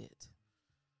hold it.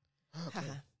 Okay.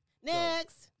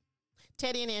 Next.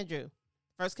 Teddy and Andrew.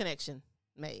 First connection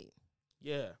made.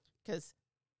 Yeah. Because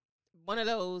one of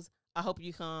those, I hope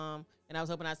you come, and I was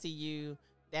hoping I'd see you.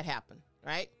 That happened,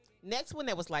 right? Next one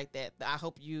that was like that, I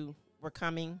hope you were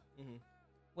coming,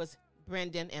 was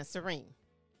Brendan and Serene.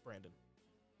 Brandon.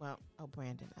 Well,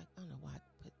 Brandon. I don't know why I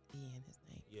put E in his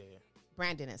name. Yeah.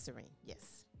 Brandon and Serene,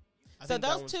 yes. So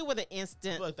those two were the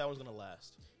instant. I feel like that was going to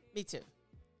last. Me too.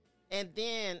 And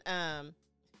then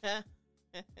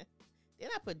Then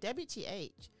I put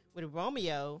WTH with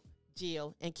Romeo,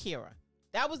 Jill, and Kira.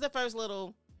 That was the first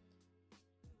little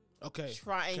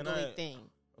triangle thing.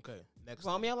 Okay, next.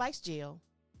 Romeo likes Jill.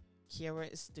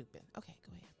 Kira is stupid. Okay,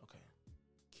 go ahead. Okay,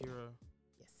 Kira.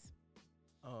 Yes.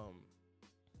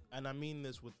 And I mean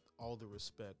this with all the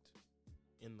respect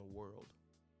in the world,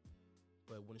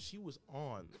 but when she was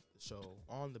on the show,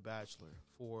 on The Bachelor,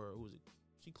 for who was it?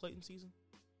 She Clayton season?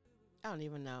 I don't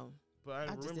even know. But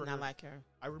I just did not like her.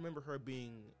 I remember her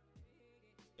being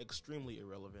extremely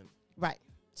irrelevant. Right,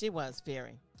 she was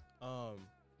very.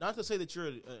 Not to say that you're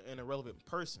an irrelevant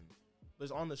person,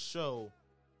 but on the show,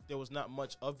 there was not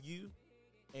much of you,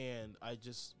 and I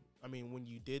mean, when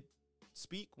you did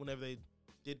speak, whenever they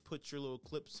did put your little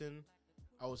clips in,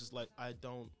 I was just like, I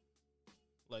don't,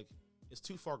 like, it's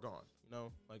too far gone, you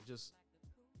know? Like, just,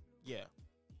 yeah.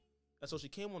 And so she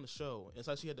came on the show, and it's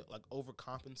like she had to, like,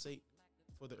 overcompensate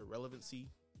for the irrelevancy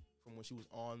from when she was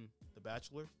on The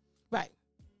Bachelor. Right.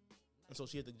 And so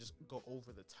she had to just go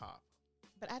over the top.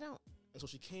 But I don't. And so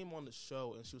she came on the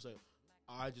show, and she was like,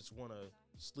 I just want to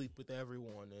sleep with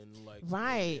everyone and, like,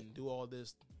 right. and do all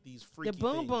these freaky The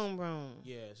boom things. boom room.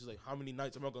 Yeah, she's like, how many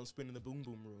nights am I going to spend in the boom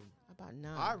boom room? About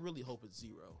none. I really hope it's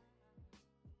 0.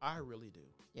 I really do.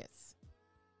 Yes.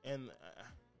 And,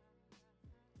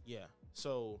 yeah,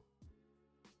 so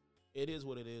it is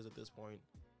what it is at this point.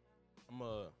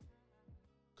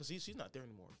 Because she's not there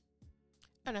anymore.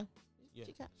 I know. Yeah,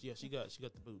 she got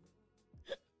the boot.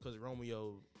 Because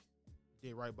Romeo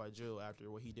did right by Jill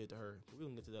after what he did to her. We're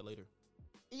going to get to that later.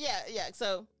 Yeah.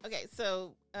 So, okay.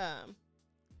 So,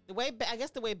 the way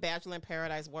Bachelor in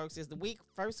Paradise works is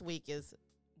first week is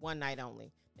one night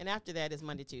only. And after that is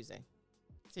Monday, Tuesday.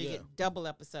 So you get double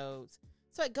episodes.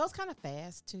 So it goes kind of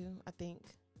fast too, I think.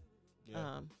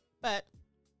 Yeah. But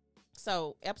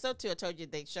so episode 2, I told you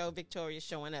they showed Victoria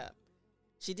showing up.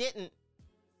 She didn't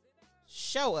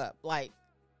show up. Like,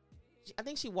 I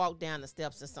think she walked down the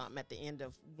steps or something at the end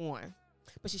of 1.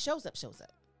 But she shows up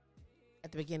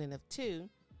at the beginning of 2.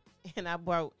 And I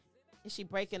wrote, is she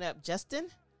breaking up Justin?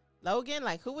 Logan?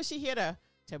 Like, who was she here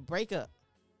to break up?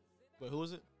 Wait, who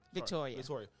was it? Victoria. Sorry,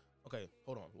 Victoria. Okay,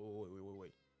 hold on.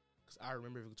 Wait. Because I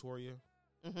remember Victoria.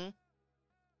 Mm-hmm.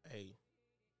 Hey,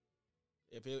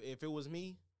 if it was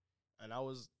me and I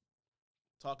was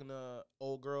talking to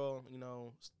old girl, you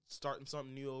know, starting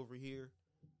something new over here,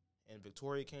 and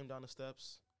Victoria came down the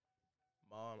steps,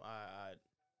 Mom, I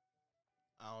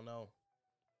don't know.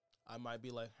 I might be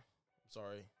like, I'm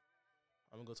sorry.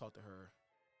 I'm going to go talk to her.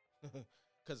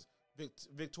 Because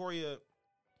Victoria,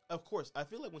 of course, I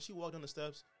feel like when she walked down the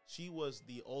steps, she was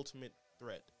the ultimate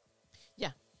threat.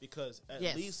 Yeah. Because the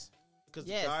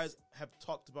Yes. guys have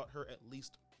talked about her at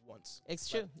least once.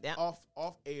 It's like, true. Yeah.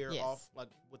 Off air, Yes. off, like,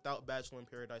 without Bachelor in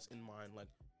Paradise in mind. Like,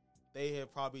 they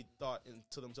have probably thought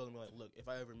to themselves, like, look, if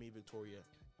I ever meet Victoria,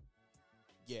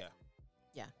 yeah,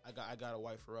 I gotta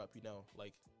wife her up, you know,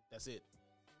 like, that's it.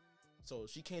 So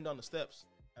she came down the steps,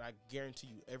 and I guarantee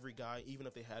you, every guy, even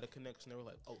if they had a connection, they were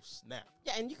like, oh, snap.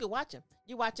 Yeah, and you could watch them.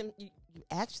 You watch them. You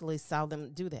actually saw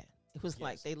them do that. It was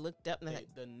like they looked up and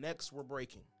the necks were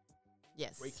breaking.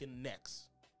 Yes. Breaking necks.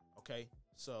 Okay?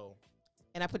 So.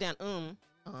 And I put down,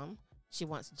 she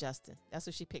wants Justin. That's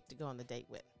who she picked to go on the date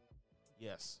with.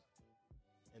 Yes.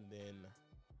 And then,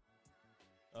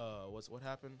 what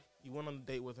happened? He went on a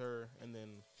date with her, and then.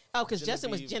 Oh, because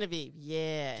Justin was Genevieve.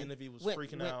 Yeah. Genevieve was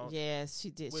freaking out. Yes,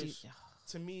 she did. Which,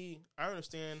 to me, I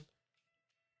understand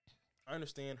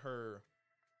her,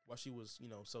 why she was, you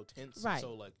know, so tense. Right.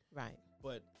 So, like. Right.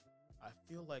 But I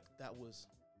feel like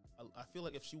I feel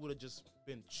like if she would have just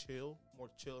been more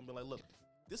chill, and be like, look,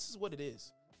 this is what it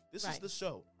is. This is the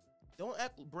show. Don't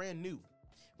act brand new.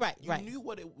 Right, You knew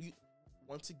what it.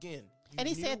 Once again, and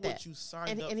he said that. What you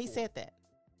signed up and he for. said that.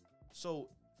 So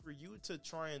for you to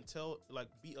try and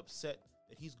be upset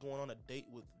that he's going on a date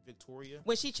with Victoria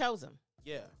when she chose him,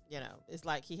 yeah, you know, it's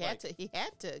like he had to.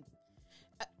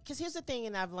 Because here's the thing,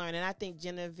 and I've learned, and I think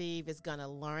Genevieve is gonna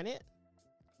learn it,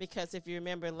 because if you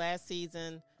remember last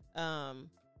season,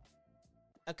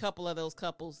 a couple of those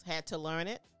couples had to learn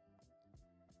it.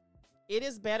 It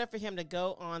is better for him to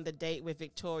go on the date with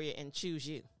Victoria and choose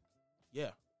you.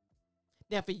 Yeah.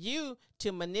 Now, for you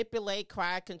to manipulate,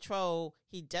 cry, control,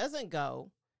 he doesn't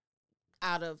go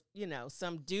out of, you know,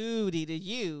 some duty to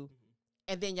you,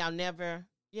 and then y'all never,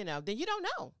 you know, then you don't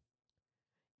know.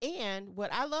 And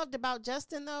what I loved about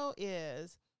Justin, though,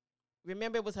 is,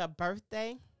 remember it was her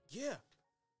birthday? Yeah.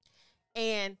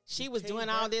 And she was doing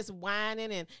all this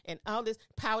whining and all this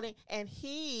pouting, and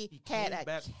he had a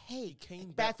cake he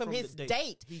came back from his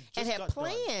date and had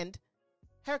planned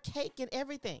her cake and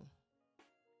everything.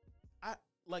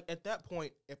 like at that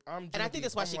point, if I'm And I think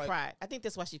that's why she like, cried. I think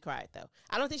that's why she cried, though.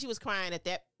 I don't think she was crying at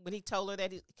that when he told her that,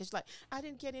 because she's like, I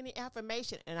didn't get any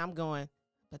affirmation. And I'm going,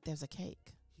 but there's a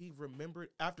cake. He remembered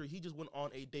after he just went on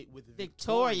a date with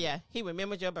Victoria. He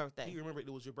remembered your birthday. He remembered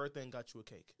it was your birthday and got you a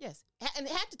cake. Yes. And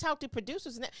had to talk to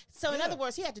producers. And that. So, in other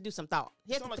words, he had to do some thought.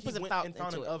 He had to put some thought into it. He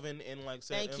went and found an oven and like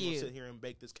said, I'm going to sit here and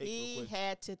bake this cake real quick. He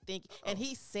had to think. And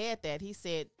he said that. He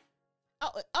said,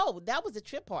 oh, that was the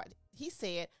trip part. He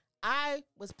said, I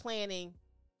was planning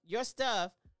your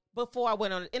stuff before I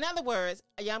went on it. In other words,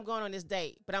 yeah, I'm going on this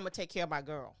date, but I'm going to take care of my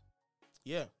girl.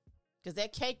 Yeah. Because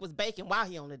that cake was baking while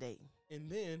he on the date. And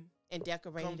then and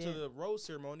decorated come to the rose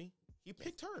ceremony. He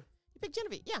picked her. He picked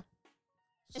Genevieve, yeah. So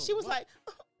and she was like,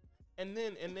 and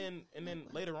then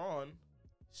later on,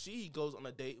 she goes on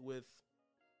a date with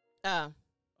the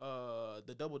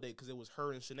double date because it was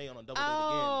her and Shanae on a double date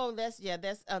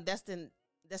again. Oh,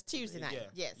 that's Tuesday night.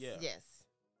 Yes.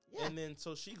 Yeah. And then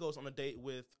so she goes on a date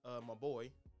with my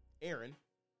boy, Aaron.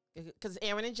 Because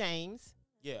Aaron and James.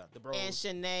 Yeah, the bros. And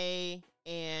Shanae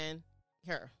and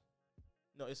her.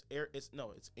 No, it's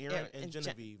Aaron and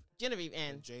Genevieve. Genevieve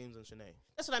and James and Shanae.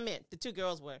 That's what I meant. The two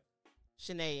girls were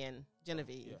Shanae and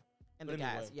Genevieve. Yeah. And but the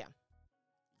anyway, guys. Yeah.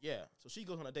 Yeah. So she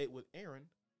goes on a date with Aaron,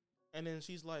 and then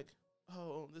she's like,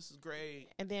 "Oh, this is great."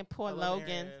 And then poor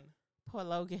Logan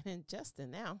and Justin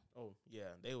now. Oh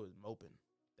yeah, they was moping.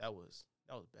 That was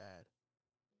bad.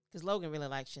 Because Logan really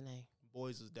likes Shanae.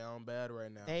 Boys is down bad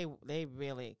right now. They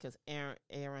really, because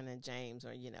Aaron and James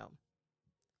are,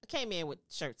 came in with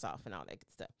shirts off and all that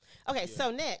good stuff. Okay, so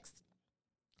next,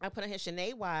 I put on here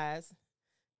Shanae Wise.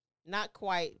 Not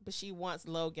quite, but she wants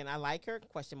Logan. I like her,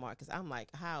 question mark, because I'm like,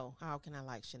 how can I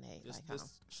like Shanae? This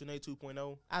Shanae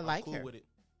 2.0. I'm like cool her. with it.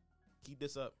 Keep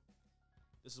this up.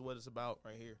 This is what it's about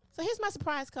right here. So here's my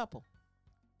surprise couple.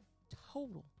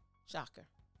 Total shocker.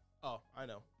 Oh, I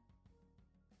know.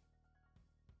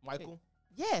 Michael?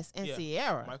 Yes, and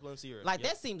Sierra. Michael and Sierra. Like,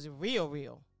 that seems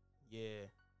real. Yeah.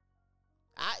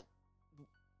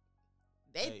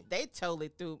 They totally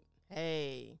threw.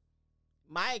 Hey,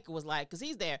 Mike was like, because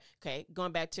he's there. Okay,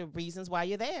 going back to reasons why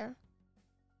you're there.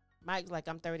 Mike's like,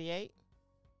 I'm 38.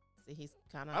 See, he's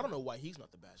kind of. I don't know why he's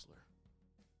not the Bachelor.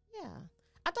 Yeah,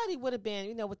 I thought he would have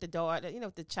been, with the daughter,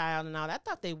 with the child and all that. I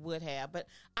thought they would have, but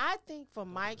I think for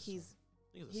Mike, he's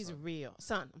real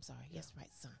son. I'm sorry. Yeah. Yes, right,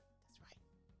 son. That's right.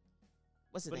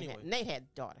 What's his name? Anyway. Nate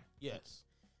had daughter. Yes,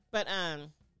 but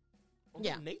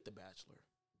yeah, Nate the Bachelor.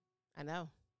 I know.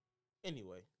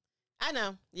 Anyway, I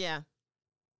know. Yeah.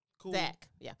 Cool. Zach.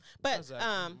 Yeah. But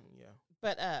yeah.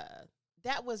 But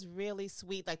that was really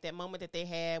sweet. Like that moment that they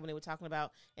had when they were talking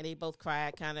about, and they both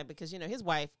cried kind of because his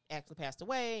wife actually passed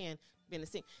away and been a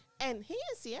scene, and he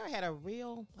and Sierra had a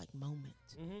real moment.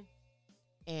 Mm-hmm.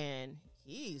 And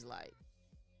he's like,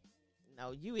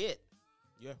 "No, you it."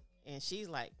 Yeah. And she's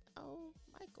like, "Oh,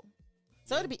 Michael."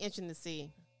 So it'll be interesting to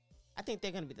see. I think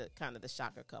they're going to be the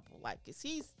shocker couple, like, cause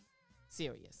he's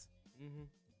serious. Mm-hmm.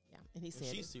 Yeah, and he said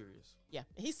she's serious. Yeah,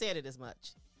 and he said it as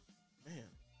much. Man,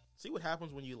 see what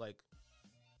happens when you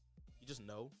just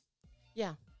know.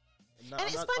 Yeah, and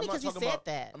it's funny because he said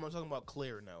that. I'm not talking about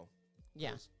Claire now.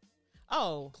 Yeah.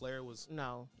 Oh, Claire was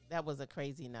no. That was a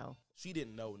crazy no. She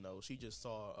didn't know. No, she just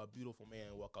saw a beautiful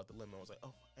man walk out the limo and was like,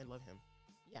 "Oh, I love him."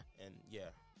 Yeah, and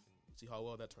see how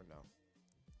well that turned out.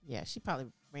 Yeah, she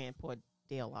probably ran poor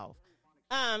Dale off.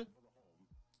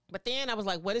 But then I was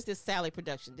like, what is this Sally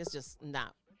production? This just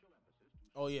not.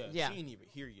 Oh, yeah. She ain't even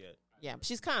here yet. Yeah,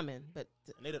 she's coming. But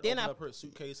and they opened up her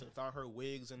suitcase and found her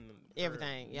wigs and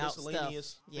everything.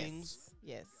 Miscellaneous things.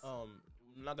 Yes. I'm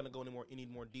not going to go any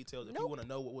more details. If you want to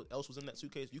know what else was in that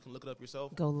suitcase, you can look it up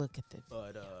yourself. Go look at it.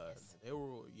 But they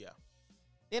were,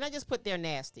 Then I just put there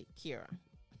nasty, Kira.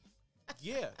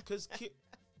 Yeah,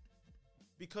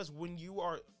 because when you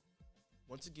are,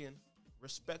 once again,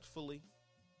 respectfully,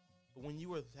 but when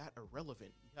you are that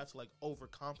irrelevant, you have to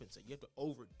overcompensate. You have to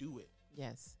overdo it.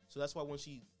 Yes. So that's why when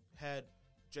she had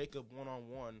Jacob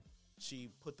one-on-one, she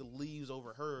put the leaves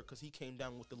over her because he came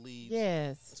down with the leaves.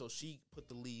 Yes. And so she put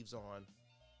the leaves on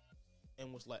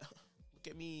and was like, look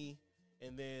at me.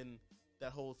 And then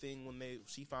that whole thing when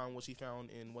she found what she found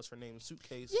in what's her name's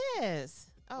suitcase. Yes.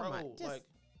 Oh, bro, my. Just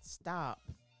stop.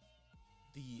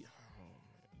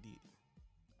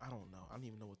 I don't know. I don't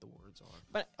even know what the words are.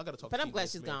 But I gotta talk. But I'm glad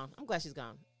she's gone. I'm glad she's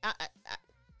gone.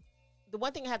 The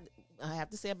one thing I have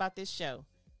to say about this show,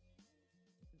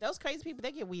 those crazy people,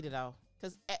 they get weeded off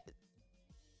because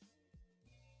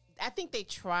I think they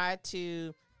try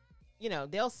to,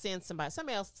 they'll send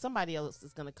somebody else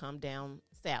is gonna come down.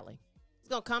 Sally, is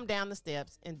gonna come down the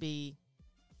steps and be,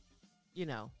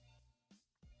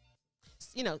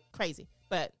 crazy.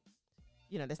 But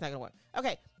that's not gonna work.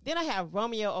 Okay, then I have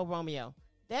Romeo. Oh, Romeo.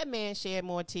 That man shed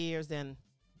more tears than.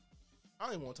 I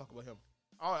don't even want to talk about him.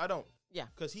 I don't. Yeah,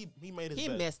 because he made his. He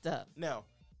bed. messed up. Now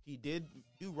he did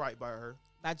do right by her.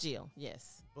 By Jill,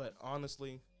 yes. But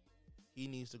honestly, he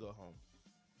needs to go home.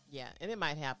 Yeah, and it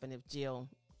might happen if Jill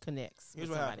connects. Here's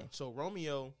with what somebody. happened. So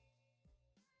Romeo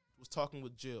was talking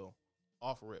with Jill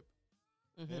off rip.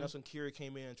 Mm-hmm. And that's when Kira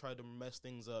came in and tried to mess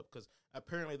things up because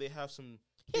apparently they have some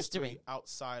History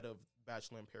outside of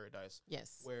Bachelor in Paradise.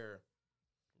 Yes. Where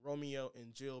Romeo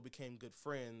and Jill became good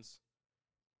friends,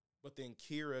 but then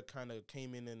Kira kind of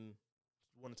came in and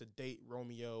wanted to date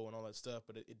Romeo and all that stuff,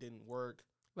 but it didn't work.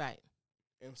 Right.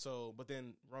 And so, but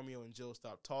then Romeo and Jill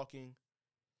stopped talking,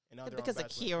 and now they're because on of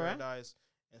Bachelor in Kira. Paradise.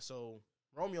 And so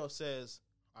Romeo says,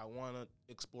 "I want to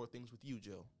explore things with you,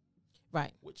 Jill."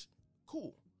 Right. Which,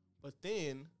 cool. But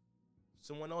then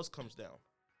someone else comes down.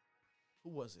 Who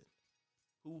was it?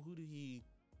 Who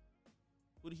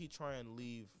did he try and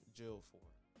leave Jill for?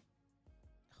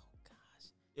 Oh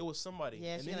gosh. It was somebody.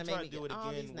 Yeah, and she's then gonna he make tried to me do it get all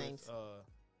again these with names. the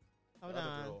Hold other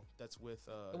on. girl that's with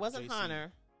It wasn't JC.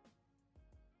 Hunter.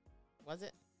 Was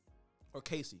it? Or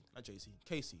Casey, not JC.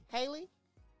 Casey. Haley?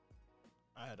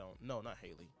 I don't. No, not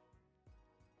Haley.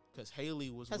 Because Haley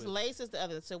was Because with Lace is the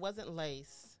other, so it wasn't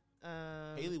Lace.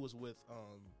 Haley was with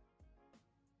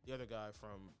the other guy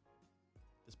from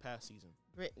this past season.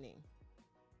 Brittany.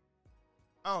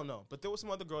 I don't know, but there was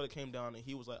some other girl that came down and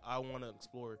he was like, "I want to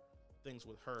explore things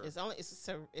with her."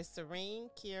 It's Serene,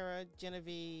 Kira,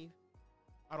 Genevieve.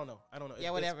 I don't know.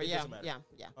 Yeah, whatever. It yeah, doesn't matter. yeah,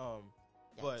 yeah.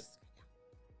 But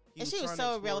and she was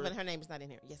so irrelevant. Her name is not in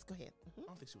here. Yes, go ahead. I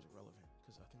don't think she was irrelevant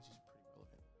because I think she's pretty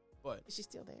relevant. But is she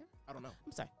still there? I don't know.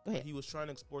 I'm sorry. Go ahead. He was trying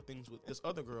to explore things with this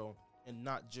other girl and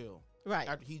not Jill. Right.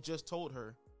 After he just told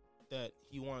her that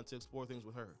he wanted to explore things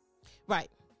with her. Right.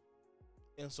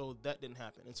 And so that didn't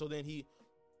happen. And so then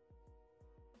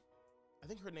I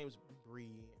think her name's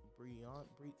Bree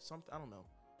something. I don't know.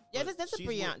 Yeah, But that's a she's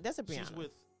Brianna. with- That's a Brianna.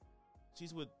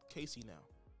 She's with Casey now.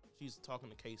 She's talking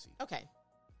to Casey. Okay.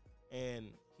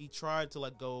 And he tried to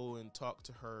like go and talk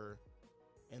to her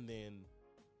and then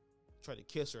tried to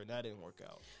kiss her and that didn't work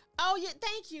out. Oh yeah,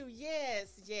 thank you.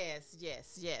 Yes.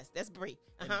 That's Bree.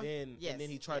 Uh-huh. And then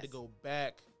he tried to go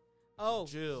back to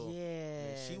Jill.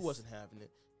 Yes. And she wasn't having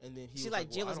it. And then She was like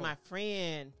Jill well, is my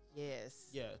friend. Yes.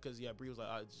 Yeah, because Bree was like,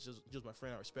 Jill's my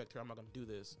friend. I respect her. I'm not gonna do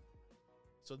this.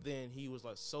 So then he was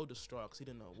like so distraught because he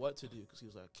didn't know what to do because he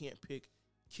was like, I can't pick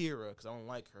Kira because I don't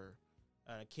like her.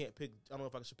 I can't pick. I don't know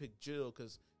if I should pick Jill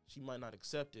because she might not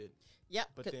accept it. Yep.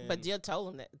 But Jill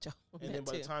told him that. And then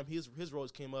by the time his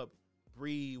rose came up,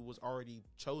 Bree was already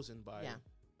chosen by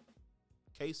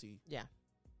Casey. Yeah.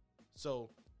 So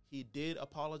he did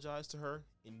apologize to her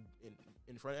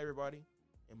in front of everybody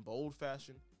in bold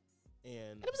fashion.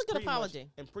 And it was a good apology.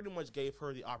 And pretty much gave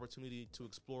her the opportunity to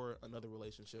explore another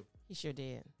relationship. He sure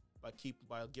did. By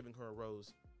giving her a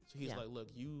rose. So he's like, look,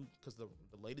 because the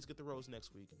ladies get the rose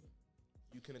next week.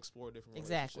 You can explore a different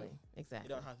relationship. Exactly.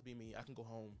 It don't have to be me. I can go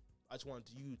home. I just want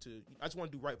to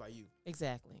do right by you.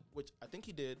 Exactly. Which I think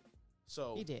he did.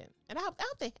 So he did. And I hope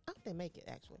they make it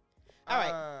actually. All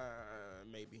right.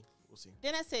 Maybe. We'll see.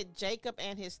 Then I said Jacob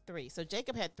and his 3. So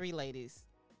Jacob had 3 ladies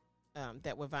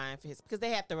that were vying for his because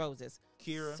they had the roses.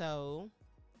 Kira. So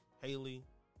Haley.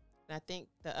 And I think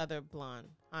the other blonde,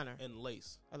 Hunter. And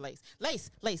Lace. Or Lace. Lace,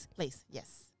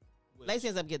 yes. Lace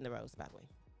ends up getting the rose, by the way.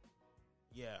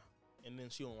 Yeah. And then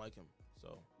she don't like him.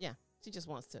 So yeah. She just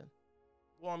wants to.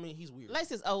 Well, I mean, he's weird.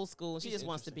 Lace is old school. She just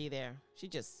wants to be there. She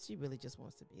really just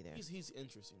wants to be there. He's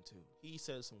interesting too. He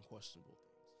says some questionable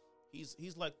things.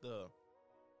 He's like the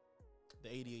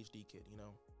ADHD kid, you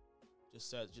know.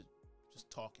 Just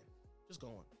talking. Just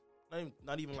going.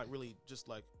 Not even like really just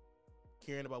like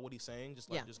caring about what he's saying, just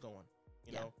going,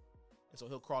 you know. And so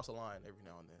he'll cross a line every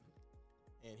now and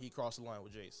then. And he crossed the line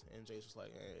with Jace, and Jace was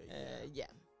like, yeah.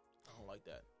 I don't like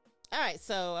that. All right,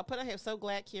 so I put on here, so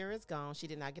glad Kira's gone. She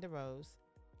did not get a rose.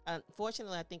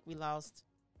 Unfortunately, I think we lost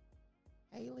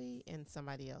Haley and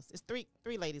somebody else. It's three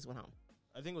ladies went home.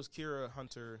 I think it was Kira,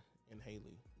 Hunter, and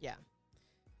Haley. Yeah.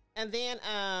 And then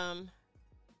I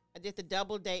did the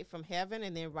double date from heaven,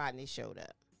 and then Rodney showed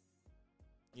up.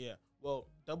 Yeah. Well,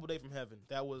 double date from heaven.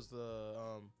 That was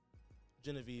the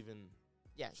Genevieve and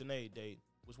Sinead date,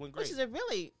 which went great. Which is a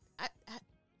really,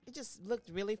 it just looked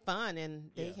really fun,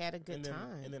 and they had a good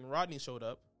time. And then Rodney showed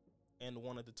up and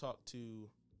wanted to talk to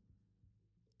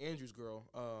Andrew's girl,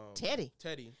 Teddy.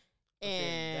 But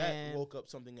then that woke up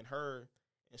something in her,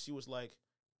 and she was like,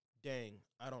 dang,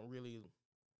 I don't really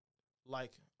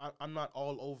like, I'm not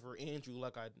all over Andrew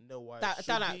like I know why I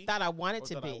thought I wanted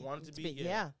to be. I wanted to be.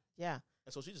 Yeah.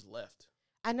 And so she just left.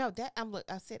 I know that.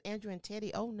 I said Andrew and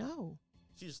Teddy. Oh no.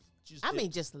 She's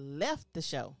just left the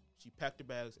show. She packed her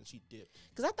bags and she dipped.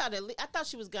 Because I thought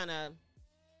she was gonna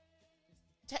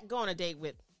go on a date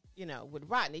with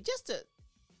Rodney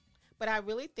but I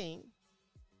really think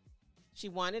she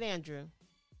wanted Andrew.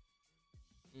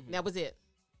 Mm-hmm. That was it.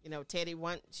 Teddy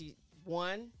she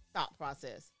won thought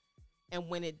process, and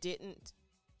when it didn't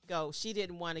go, she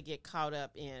didn't want to get caught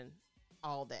up in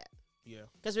all that. Yeah.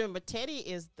 Because remember, Teddy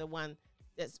is the one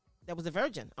that was a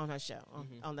virgin on her show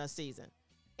on that season.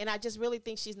 And I just really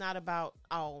think she's not about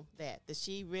all that. That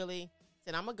she really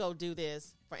said, I'm going to go do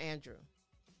this for Andrew.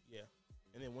 Yeah.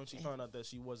 And then when she found out that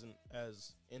she wasn't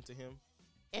as into him.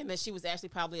 And that she was actually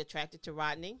probably attracted to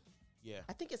Rodney. Yeah.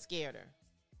 I think it scared her.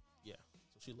 Yeah.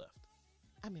 So she left.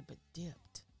 But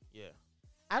dipped. Yeah.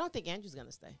 I don't think Andrew's going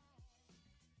to stay.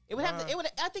 It would have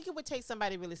to, I think it would take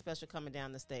somebody really special coming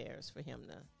down the stairs for him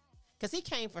to. Because he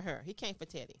came for her. He came for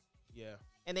Teddy. Yeah.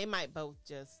 And they might both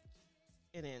just,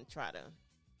 and then try to.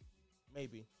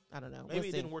 Maybe. I don't know. Maybe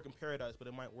it didn't work in paradise, but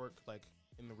it might work like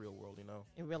in the real world,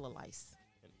 In real life.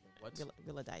 What?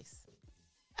 Real dice.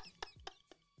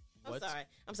 What?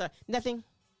 I'm sorry. Nothing.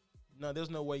 No, there's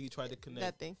no way you tried to connect.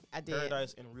 Nothing. I did.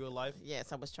 Paradise in real life?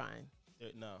 Yes, I was trying.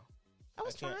 No. I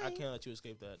was trying. I can't let you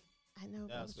escape that. I know.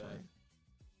 That was bad. Trying.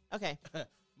 Okay.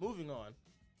 Moving on.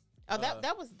 Oh,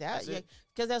 that was that. Yeah,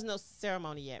 because there's no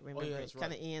ceremony yet. Remember, it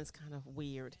kind of ends kind of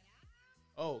weird.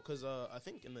 Oh, because I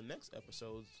think in the next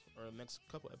episodes or the next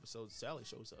couple episodes, Sally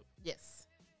shows up. Yes.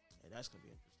 And that's gonna be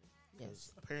interesting.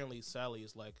 Yes. Apparently, Sally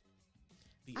is like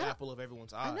the apple of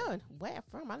everyone's eye. I know. Where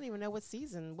from? I don't even know what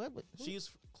season.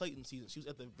 She's Clayton's season. She was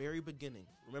at the very beginning.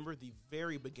 Remember the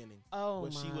very beginning? Oh,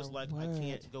 when she was like, word. I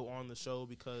can't go on the show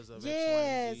because of yes, X, Y,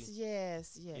 and Z.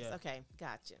 Yes. Yeah. Okay,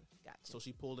 gotcha. So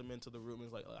she pulled him into the room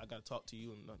and was like, I got to talk to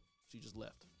you, and she just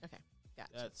left. Okay,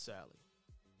 gotcha. That's Sally.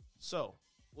 So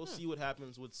we'll see what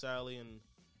happens with Sally, and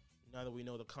now that we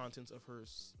know the contents of her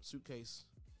suitcase,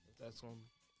 if that's going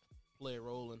to play a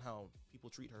role in how people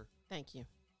treat her. Thank you.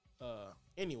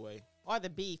 Anyway. Or the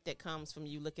beef that comes from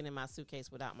you looking in my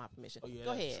suitcase without my permission. Oh, yeah,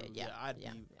 go ahead. True. Yeah,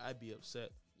 I'd be upset.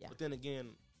 Yeah. But then again,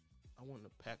 I wouldn't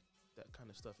have packed that kind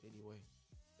of stuff anyway.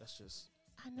 That's just,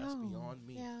 I know. That's beyond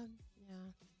me. Yeah.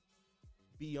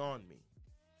 Beyond me.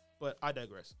 But I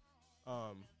digress.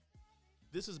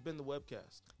 This has been the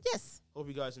webcast. Yes. Hope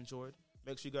you guys enjoyed.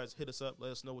 Make sure you guys hit us up.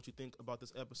 Let us know what you think about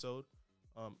this episode.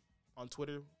 On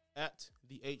Twitter,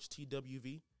 @the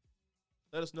HTWV.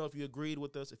 Let us know if you agreed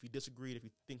with us, if you disagreed, if you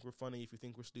think we're funny, if you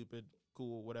think we're stupid,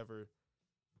 cool, whatever.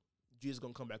 G's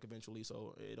gonna come back eventually,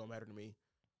 so it don't matter to me.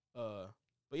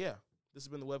 But yeah, this has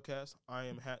been the webcast. I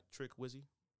am Hat Trick Wizzy.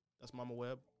 That's Mama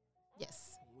Web.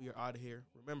 Yes. We are out of here.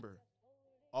 Remember,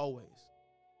 always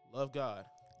love God,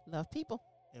 love people,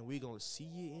 and we gonna see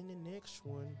you in the next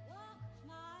one.